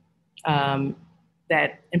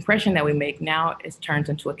 That impression that we make now is turned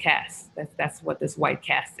into a cast. That's what this white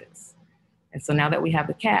cast is. And so now that we have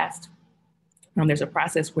the cast, there's a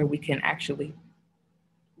process where we can actually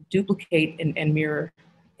duplicate and mirror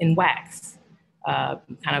in wax,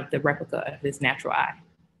 kind of the replica of his natural eye,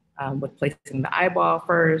 with placing the eyeball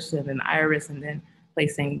first and then the iris, and then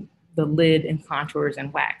placing the lid and contours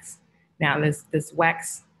and wax. Now this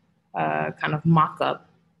wax kind of mock-up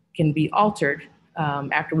can be altered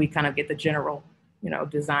after we kind of get the general,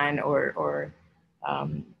 design or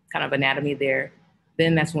kind of anatomy there.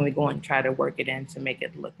 Then that's when we go and try to work it in to make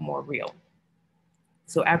it look more real.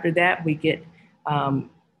 So after that, we get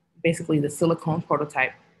basically the silicone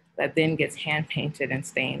prototype that then gets hand painted and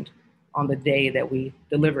stained on the day that we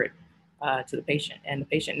deliver it to the patient. And the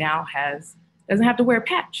patient now doesn't have to wear a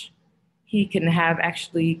patch. He can have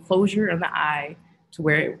actually closure in the eye to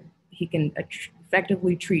where he can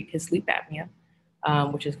effectively treat his sleep apnea,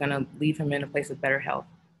 which is going to leave him in a place of better health,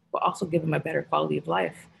 but also give him a better quality of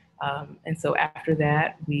life. And so after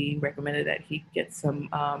that, we recommended that he get some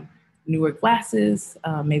newer glasses,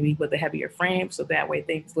 maybe with a heavier frame, so that way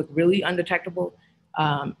things look really undetectable.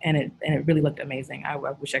 And it really looked amazing. I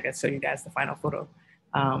wish I could show you guys the final photo.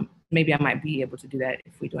 Maybe I might be able to do that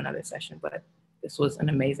if we do another session, but this was an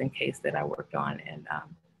amazing case that I worked on and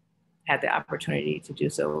had the opportunity to do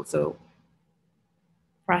so. So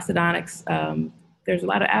prosthodontics, there's a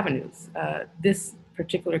lot of avenues. This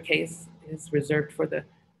particular case is reserved for the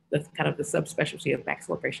kind of the subspecialty of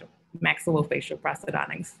maxillofacial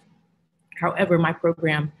prosthodontics. However, my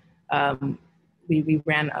program, we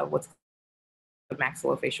ran what's called a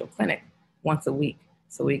maxillofacial clinic once a week.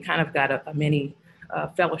 So we kind of got a mini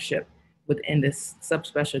fellowship within this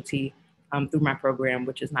subspecialty through my program,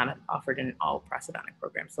 which is not offered in all prosthodontic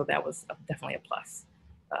programs. So that was definitely a plus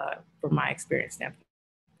from my experience standpoint.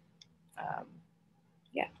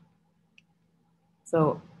 Yeah.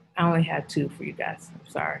 So I only had 2 for you guys, I'm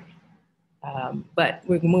sorry. But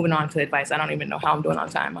we're moving on to advice. I don't even know how I'm doing on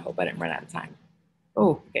time. I hope I didn't run out of time.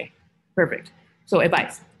 Oh, okay, perfect. So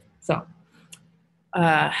advice. So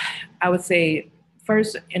I would say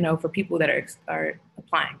first, for people that are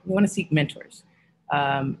applying, you want to seek mentors.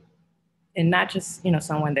 And not just,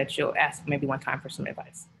 someone that you'll ask maybe one time for some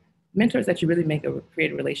advice. Mentors that you really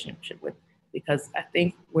create a relationship with, because I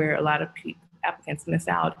think where a lot of applicants miss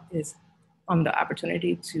out is on the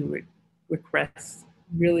opportunity to request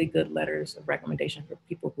really good letters of recommendation for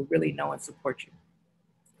people who really know and support you.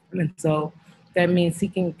 And so that means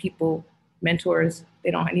seeking people, mentors.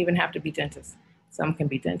 They don't even have to be dentists. Some can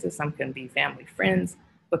be dentists, some can be family, friends,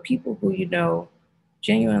 but people who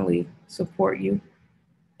genuinely support you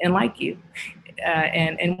and like you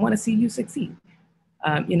and want to see you succeed.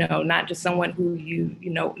 Not just someone who you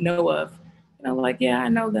know of, like, yeah, I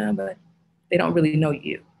know them, but they don't really know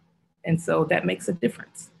you. And so that makes a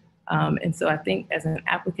difference. And so I think as an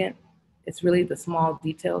applicant, it's really the small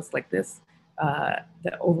details like this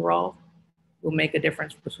that overall will make a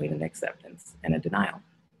difference between an acceptance and a denial.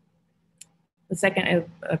 The second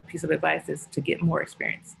piece of advice is to get more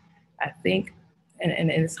experience. I think, and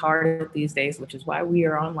it's hard these days, which is why we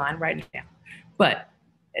are online right now. But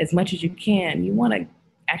as much as you can, you want to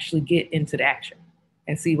actually get into the action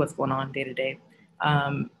and see what's going on day to day.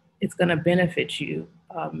 It's going to benefit you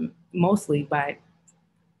mostly by,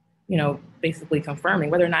 basically confirming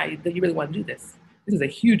whether or not you really want to do this. This is a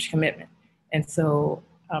huge commitment. And so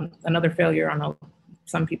another failure on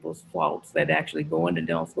some people's faults that actually go into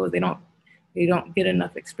dental school is they don't get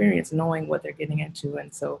enough experience knowing what they're getting into.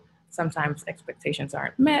 And so sometimes expectations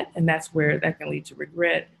aren't met, and that's where that can lead to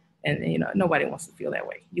regret. And nobody wants to feel that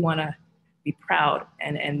way. You want to be proud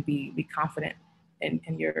and be confident in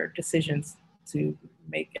your decisions to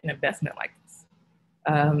make an investment like this.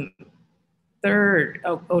 Third,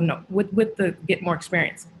 with the get more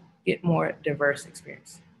experience, get more diverse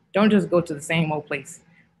experience. Don't just go to the same old place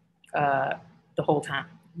the whole time.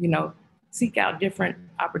 Seek out different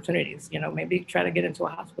opportunities. Maybe try to get into a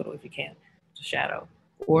hospital if you can to shadow,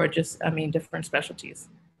 or just, different specialties.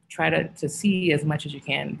 Try to see as much as you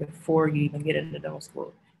can before you even get into dental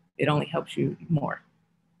school. It only helps you more.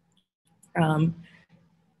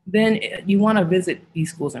 Then you want to visit these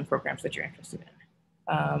schools and programs that you're interested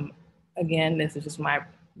in. Again, this is just my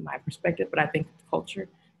perspective, but I think culture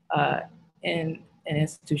in an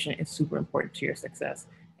institution is super important to your success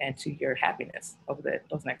and to your happiness over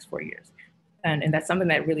those next 4 years. And that's something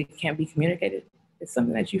that really can't be communicated. It's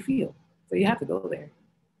something that you feel. So you have to go there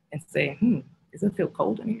and say, does it feel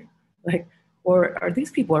cold in here? Or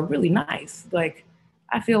these people are really nice.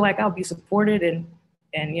 I feel like I'll be supported and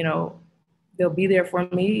they'll be there for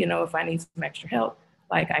me, if I need some extra help.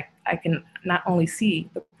 I can not only see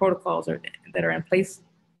the protocols that are in place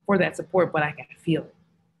for that support, but I can feel it.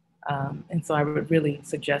 And so I would really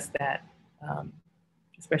suggest that,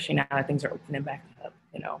 especially now that things are opening back up,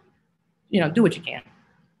 do what you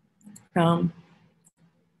can.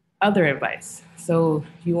 Other advice. So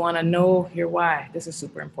you want to know your why. This is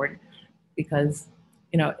super important because,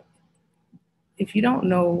 if you don't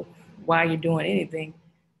know why you're doing anything,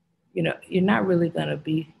 you're not really going to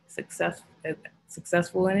be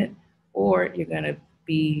successful in it, or you're going to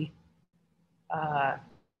be,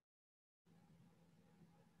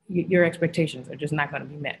 your expectations are just not going to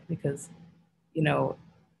be met because,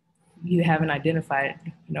 you haven't identified,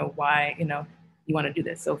 why, you want to do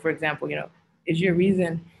this. So for example, is your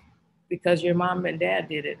reason because your mom and dad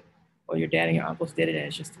did it, or your dad and your uncles did it, and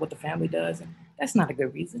it's just what the family does? And that's not a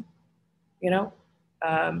good reason,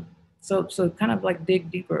 So kind of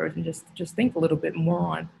dig deeper and just think a little bit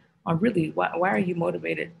more on really why are you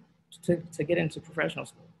motivated to get into professional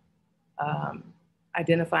school?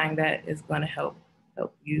 Identifying that is going to help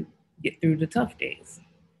you get through the tough days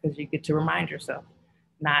because you get to remind yourself,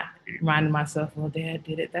 not reminding myself, well, dad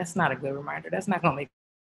did it. That's not a good reminder. That's not going to make me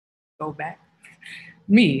go back.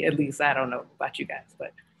 Me, at least. I don't know about you guys,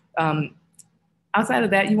 but outside of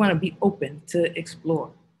that, you want to be open to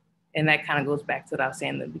explore. And that kind of goes back to what I was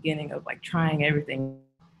saying in the beginning of trying everything.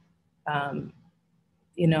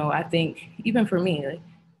 I think even for me,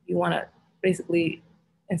 you want to basically,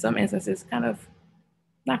 in some instances, kind of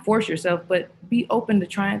not force yourself, but be open to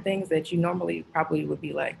trying things that you normally probably would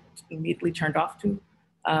be immediately turned off to,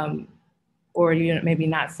 or maybe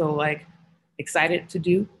not so excited to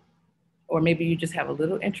do, or maybe you just have a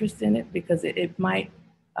little interest in it because it might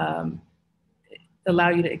allow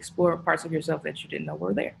you to explore parts of yourself that you didn't know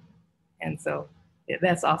were there. And so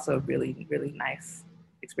that's also a really, really nice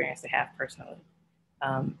experience to have personally,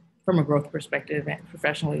 from a growth perspective and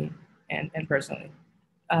professionally and personally.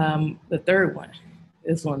 The third one,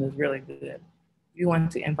 this one is really good. You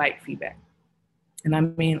want to invite feedback. And I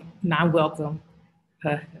mean, not welcome,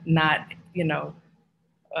 not,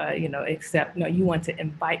 accept. No, you want to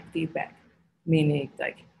invite feedback, meaning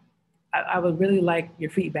I would really like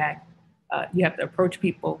your feedback. You have to approach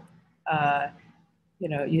people. I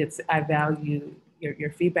value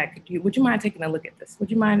your feedback. Would you mind taking a look at this? Would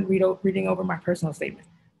you mind reading over my personal statement?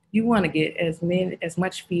 You want to get as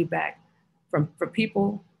much feedback from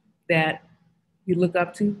people that you look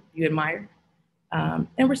up to, you admire, and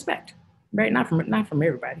respect, right? Not from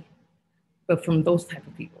everybody, but from those type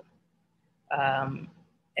of people.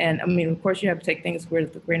 And I mean, of course, you have to take things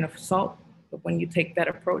with a grain of salt, but when you take that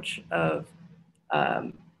approach of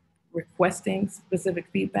requesting specific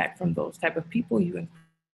feedback from those type of people, you increase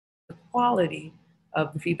the quality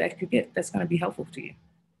of the feedback you get that's going to be helpful to you.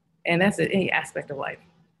 And that's at any aspect of life.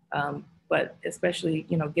 But especially,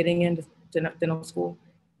 getting into dental school,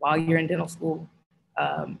 while you're in dental school,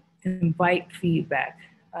 invite feedback.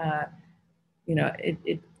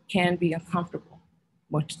 It can be uncomfortable.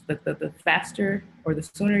 Much the faster or the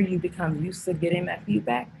sooner you become used to getting that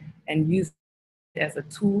feedback and use it as a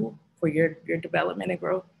tool for your development and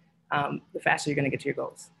growth, the faster you're going to get to your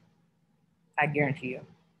goals. I guarantee you.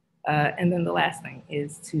 And then the last thing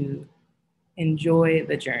is to enjoy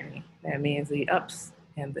the journey. That means the ups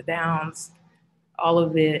and the downs, all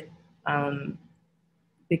of it,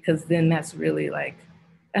 because then that's really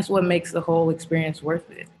that's what makes the whole experience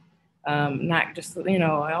worth it. Not just,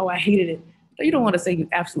 oh, I hated it. You don't want to say you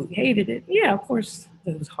absolutely hated it. Yeah, of course,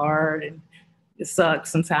 it was hard and it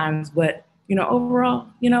sucks sometimes, but, overall,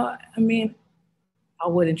 I mean, I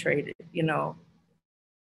wouldn't trade it,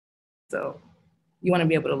 So you want to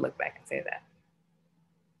be able to look back and say that.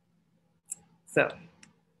 So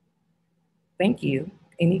thank you.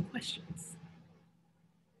 Any questions?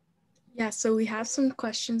 Yeah, so we have some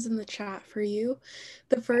questions in the chat for you.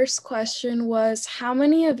 The first question was, how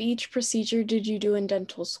many of each procedure did you do in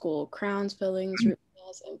dental school? Crowns, fillings, root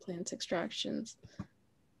has implants, extractions?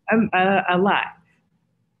 A lot.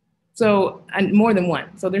 So, and more than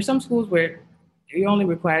one. So there's some schools where you're only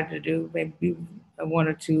required to do maybe one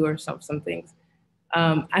or two or some things.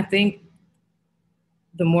 I think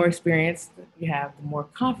the more experience you have, the more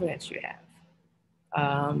confidence you have.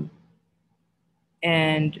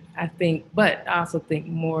 And I think, but I also think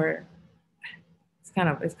more, it's kind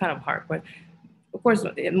of hard, but of course,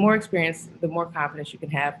 the more experience, the more confidence you can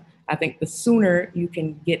have. I think the sooner you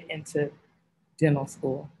can get into dental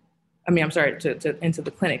school, into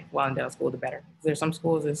the clinic while in dental school, the better. There's some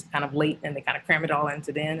schools it's kind of late and they kind of cram it all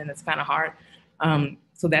into then, and it's kind of hard.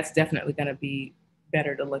 So that's definitely going to be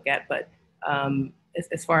better to look at. But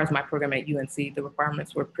as far as my program at UNC, the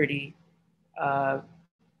requirements were pretty,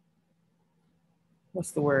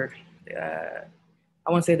 what's the word? I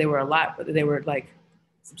won't say they were a lot, but they were like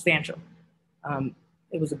substantial.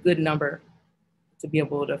 It was a good number to be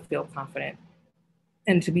able to feel confident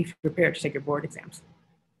and to be prepared to take your board exams.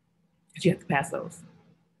 But you have to pass those.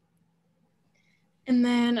 And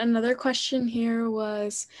then another question here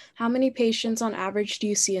was, how many patients on average do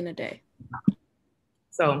you see in a day?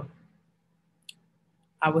 So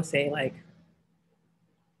I would say like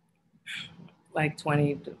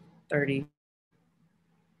 20 to 30,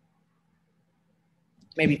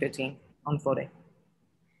 maybe 15 on a full day.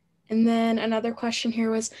 And then another question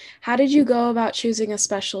here was, how did you go about choosing a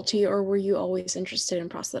specialty, or were you always interested in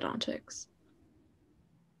prosthodontics?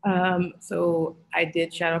 So I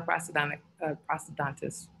did shadow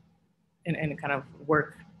prosthodontist and kind of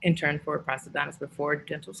intern for a prosthodontist before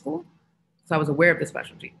dental school. So I was aware of the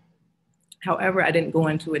specialty. However, I didn't go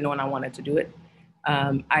into it knowing I wanted to do it.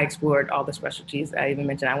 I explored all the specialties. I even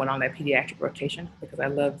mentioned I went on that pediatric rotation because I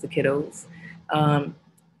love the kiddos.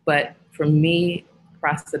 But for me,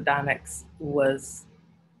 prosthodontics was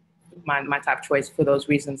my top choice for those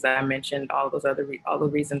reasons that I mentioned, all the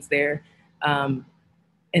reasons there.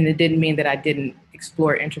 And it didn't mean that I didn't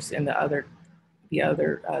explore interest in the other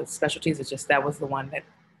specialties. It's just that was the one that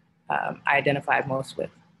I identified most with.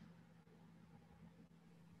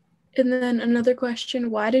 And then another question,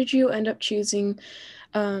 why did you end up choosing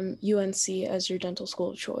UNC as your dental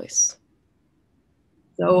school of choice?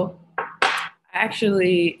 So I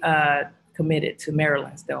actually committed to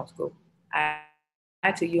Maryland's dental school. I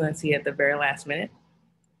to UNC at the very last minute.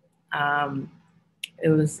 It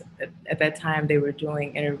was at that time they were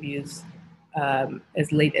doing interviews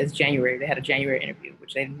as late as January. They had a January interview,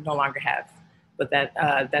 which they no longer have. But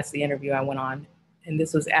that's the interview I went on. And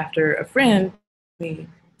this was after a friend told me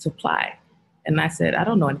to apply. And I said, I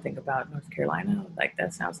don't know anything about North Carolina. Like,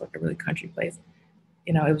 that sounds like a really country place.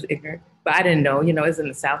 It was ignorant, but I didn't know, it's in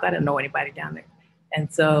the South. I didn't know anybody down there.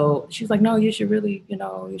 And so she's like, no, you should really,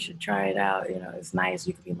 you should try it out. It's nice.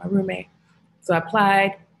 You could be my roommate. So I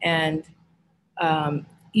applied, and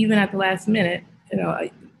even at the last minute,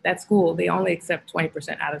 that school, they only accept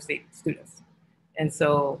 20% out of state students. And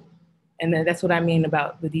so, and then that's what I mean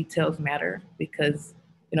about the details matter, because,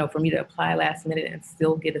 for me to apply last minute and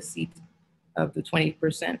still get a seat of the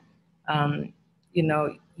 20%,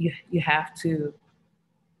 you have to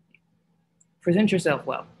present yourself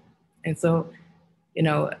well. And so,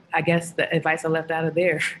 I guess the advice I left out of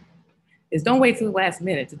there is don't wait till the last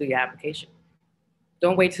minute to do your application.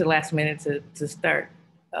 Don't wait till the last minute to start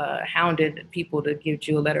hounding people to give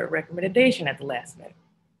you a letter of recommendation at the last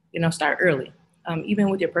minute. Start early, even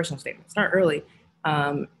with your personal statement. Start early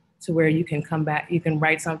to where you can come back, you can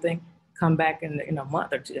write something, come back in a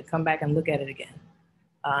month or two, come back and look at it again.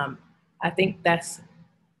 I think that's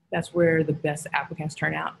where the best applicants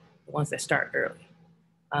turn out, the ones that start early.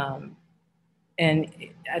 And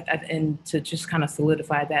to just kind of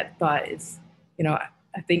solidify that thought is,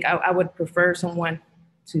 I think I would prefer someone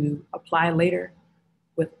to apply later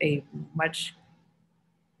with a much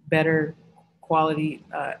better quality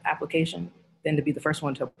application than to be the first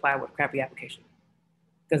one to apply with a crappy application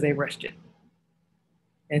because they rushed it.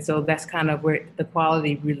 And so that's kind of where the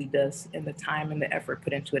quality really does, and the time and the effort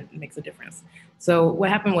put into it makes a difference. So what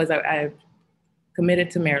happened was I committed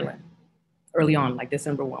to Maryland early on, like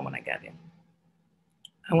December 1 when I got in.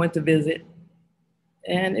 I went to visit,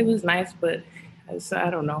 and it was nice, but I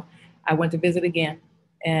don't know. I went to visit again,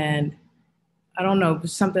 and I don't know,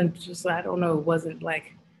 something just, I don't know, it wasn't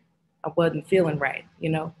like, I wasn't feeling right,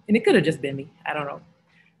 and it could have just been me, I don't know.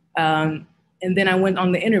 And then I went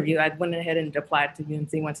on the interview. I went ahead and applied to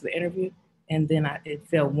UNC, went to the interview, and then it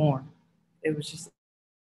felt warm. It was just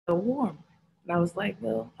so warm. And I was like,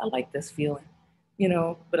 well, I like this feeling,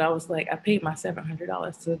 but I was like, I paid my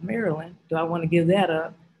 $700 to Maryland. Do I want to give that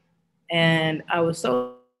up? And I was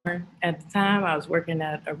so, at the time I was working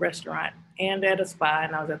at a restaurant and at a spa,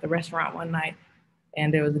 and I was at the restaurant one night,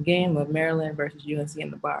 And there was a game of Maryland versus UNC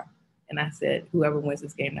in the bar. And I said, whoever wins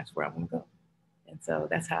this game, that's where I'm gonna go. And so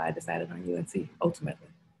that's how I decided on UNC ultimately.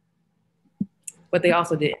 But they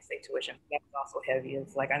also did in-state tuition. That was also heavy. It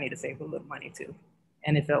was like, I need to save a little money too.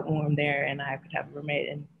 And it felt warm there and I could have a roommate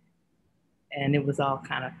and it was all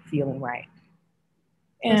kind of feeling right.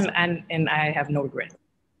 And I have no regrets.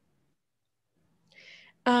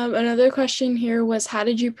 Another question here was, how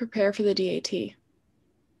did you prepare for the DAT?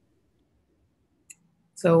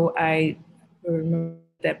 So I remember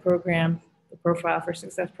that program, the Profile for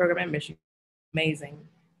Success program at Michigan, amazing.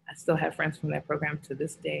 I still have friends from that program to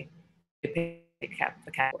this day. They paid the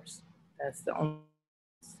CAP course. That's the only.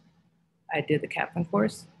 I did the captain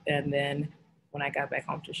course, and then when I got back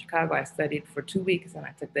home to Chicago, I studied for 2 weeks, and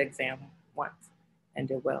I took the exam once and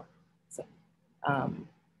did well. So,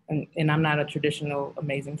 and I'm not a traditional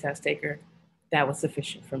amazing test taker. That was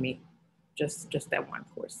sufficient for me, just that one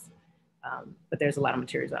course. But there's a lot of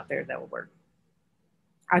materials out there that will work.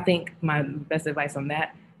 I think my best advice on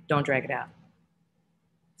that, don't drag it out.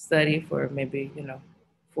 Study for maybe,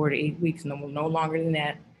 4 to 8 weeks, no longer than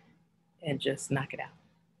that, and just knock it out.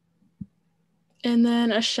 And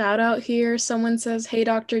then a shout out here. Someone says, hey,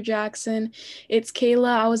 Dr. Jackson, it's Kayla.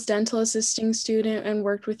 I was dental assisting student and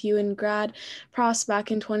worked with you in grad pros back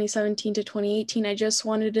in 2017 to 2018. I just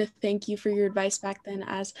wanted to thank you for your advice back then,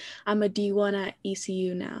 as I'm a D1 at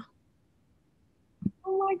ECU now.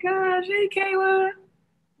 Oh my gosh. Hey, Kayla.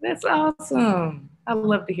 That's awesome. I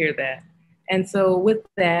love to hear that. And so with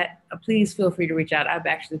that, please feel free to reach out. I've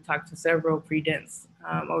actually talked to several pre-dents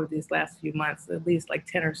over these last few months, at least like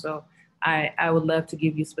 10 or so. I would love to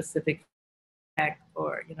give you specific feedback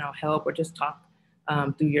or help or just talk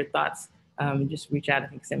through your thoughts. Just reach out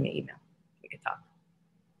and send me an email. We can talk.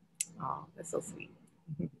 Oh, that's so sweet.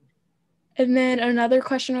 And then another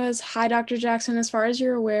question was, hi, Dr. Jackson, as far as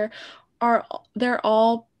you're aware, I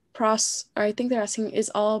think they're asking,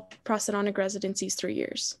 is all prosthodontic residencies 3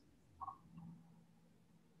 years?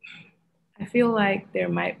 I feel like there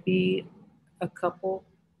might be a couple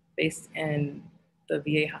based in the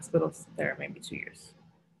VA hospitals that are maybe 2 years,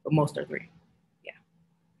 but most are 3. Yeah,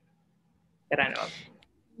 that I know of.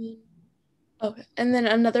 Okay. And then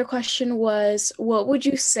another question was, what would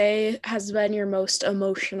you say has been your most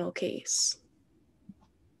emotional case?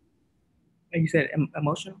 You said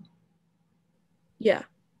emotional? Yeah.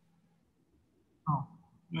 Oh,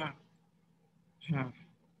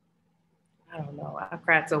 I don't know. I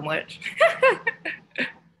cried so much.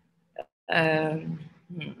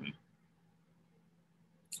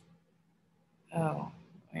 Oh,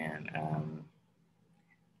 man.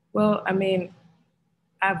 Well, I mean,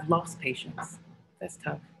 I've lost patients. That's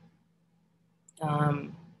tough.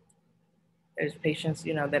 There's patients,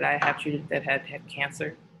 that I have treated that had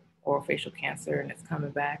cancer, oral facial cancer, and it's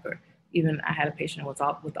coming back. Or even I had a patient with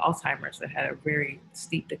Alzheimer's that had a very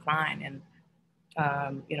steep decline, and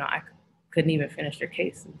I couldn't even finish their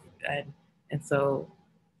case. And so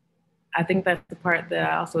I think that's the part that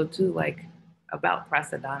I also too like about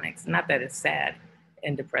prosthodontics. Not that it's sad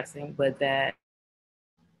and depressing, but that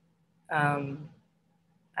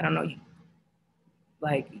I don't know,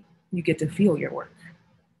 you get to feel your work,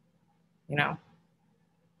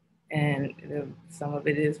 and some of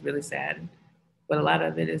it is really sad, but a lot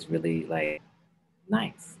of it is really like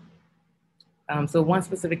nice. So one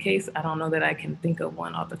specific case, I don't know that I can think of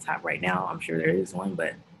one off the top right now. I'm sure there is one,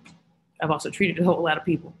 but I've also treated a whole lot of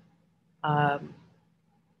people. But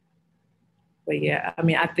yeah, I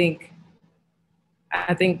mean, I think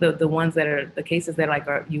the ones that are the cases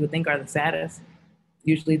that you would think are the saddest,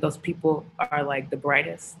 usually those people are like the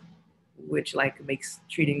brightest, which like makes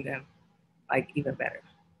treating them like even better.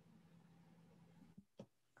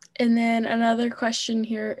 And then another question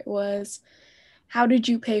here was, how did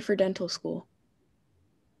you pay for dental school?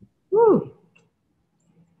 Woo.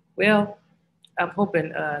 Well, I'm hoping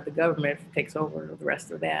the government takes over the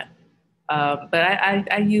rest of that. But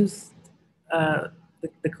I use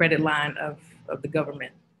the credit line of the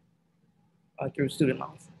government through student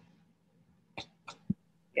loans.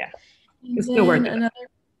 Yeah, it's still worth it.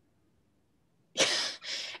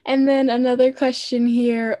 And then another question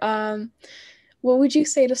here, what would you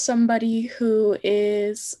say to somebody who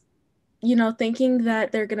is, thinking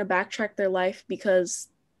that they're going to backtrack their life because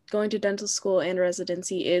going to dental school and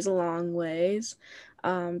residency is a long ways,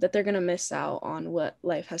 that they're going to miss out on what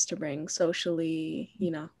life has to bring socially,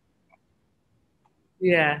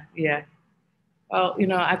 Yeah. Well,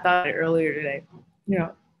 I thought it earlier today. I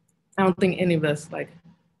don't think any of us, like,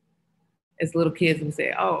 as little kids, we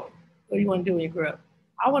say, oh, what do you want to do when you grow up?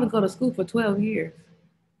 I want to go to school for 12 years.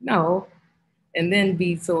 No. And then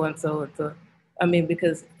be so and so. I mean,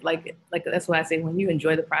 because like that's why I say when you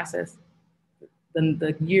enjoy the process, then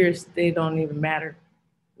the years, they don't even matter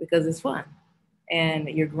because it's fun and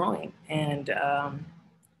you're growing. And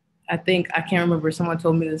I think, I can't remember, someone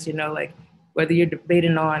told me this, like whether you're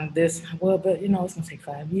debating on this, well, but it's gonna take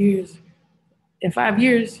 5 years. In 5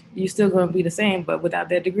 years, you're still gonna be the same, but without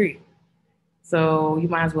that degree. So you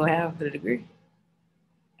might as well have the degree.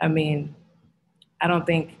 I mean, I don't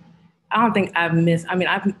think, I've missed,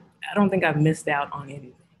 I don't think I've missed out on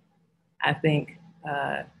anything. I think,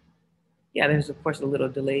 yeah, there's of course a little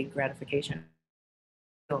delayed gratification. I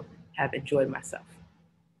still have enjoyed myself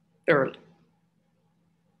thoroughly.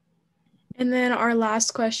 And then our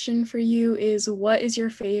last question for you is, what is your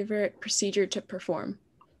favorite procedure to perform?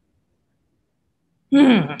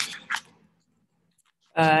 Hmm.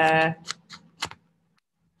 I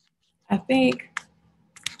think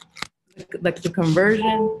like the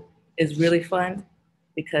conversion is really fun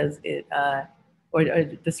because it or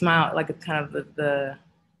the smile, like it's kind of the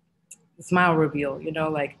smile reveal,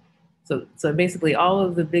 like, so basically all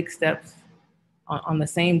of the big steps on the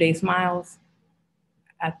same day smiles.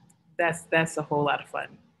 I, that's a whole lot of fun.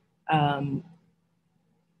 Um,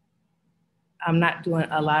 I'm not doing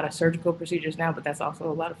a lot of surgical procedures now, but that's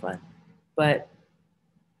also a lot of fun. But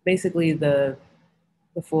basically the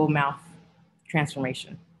full mouth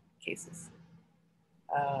transformation cases,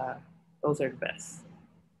 uh, those are the best.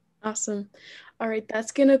 Awesome. All right,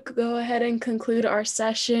 that's going to go ahead and conclude our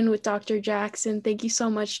session with Dr. Jackson. Thank you so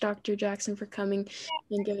much, Dr. Jackson, for coming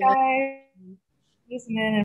and giving us. Listening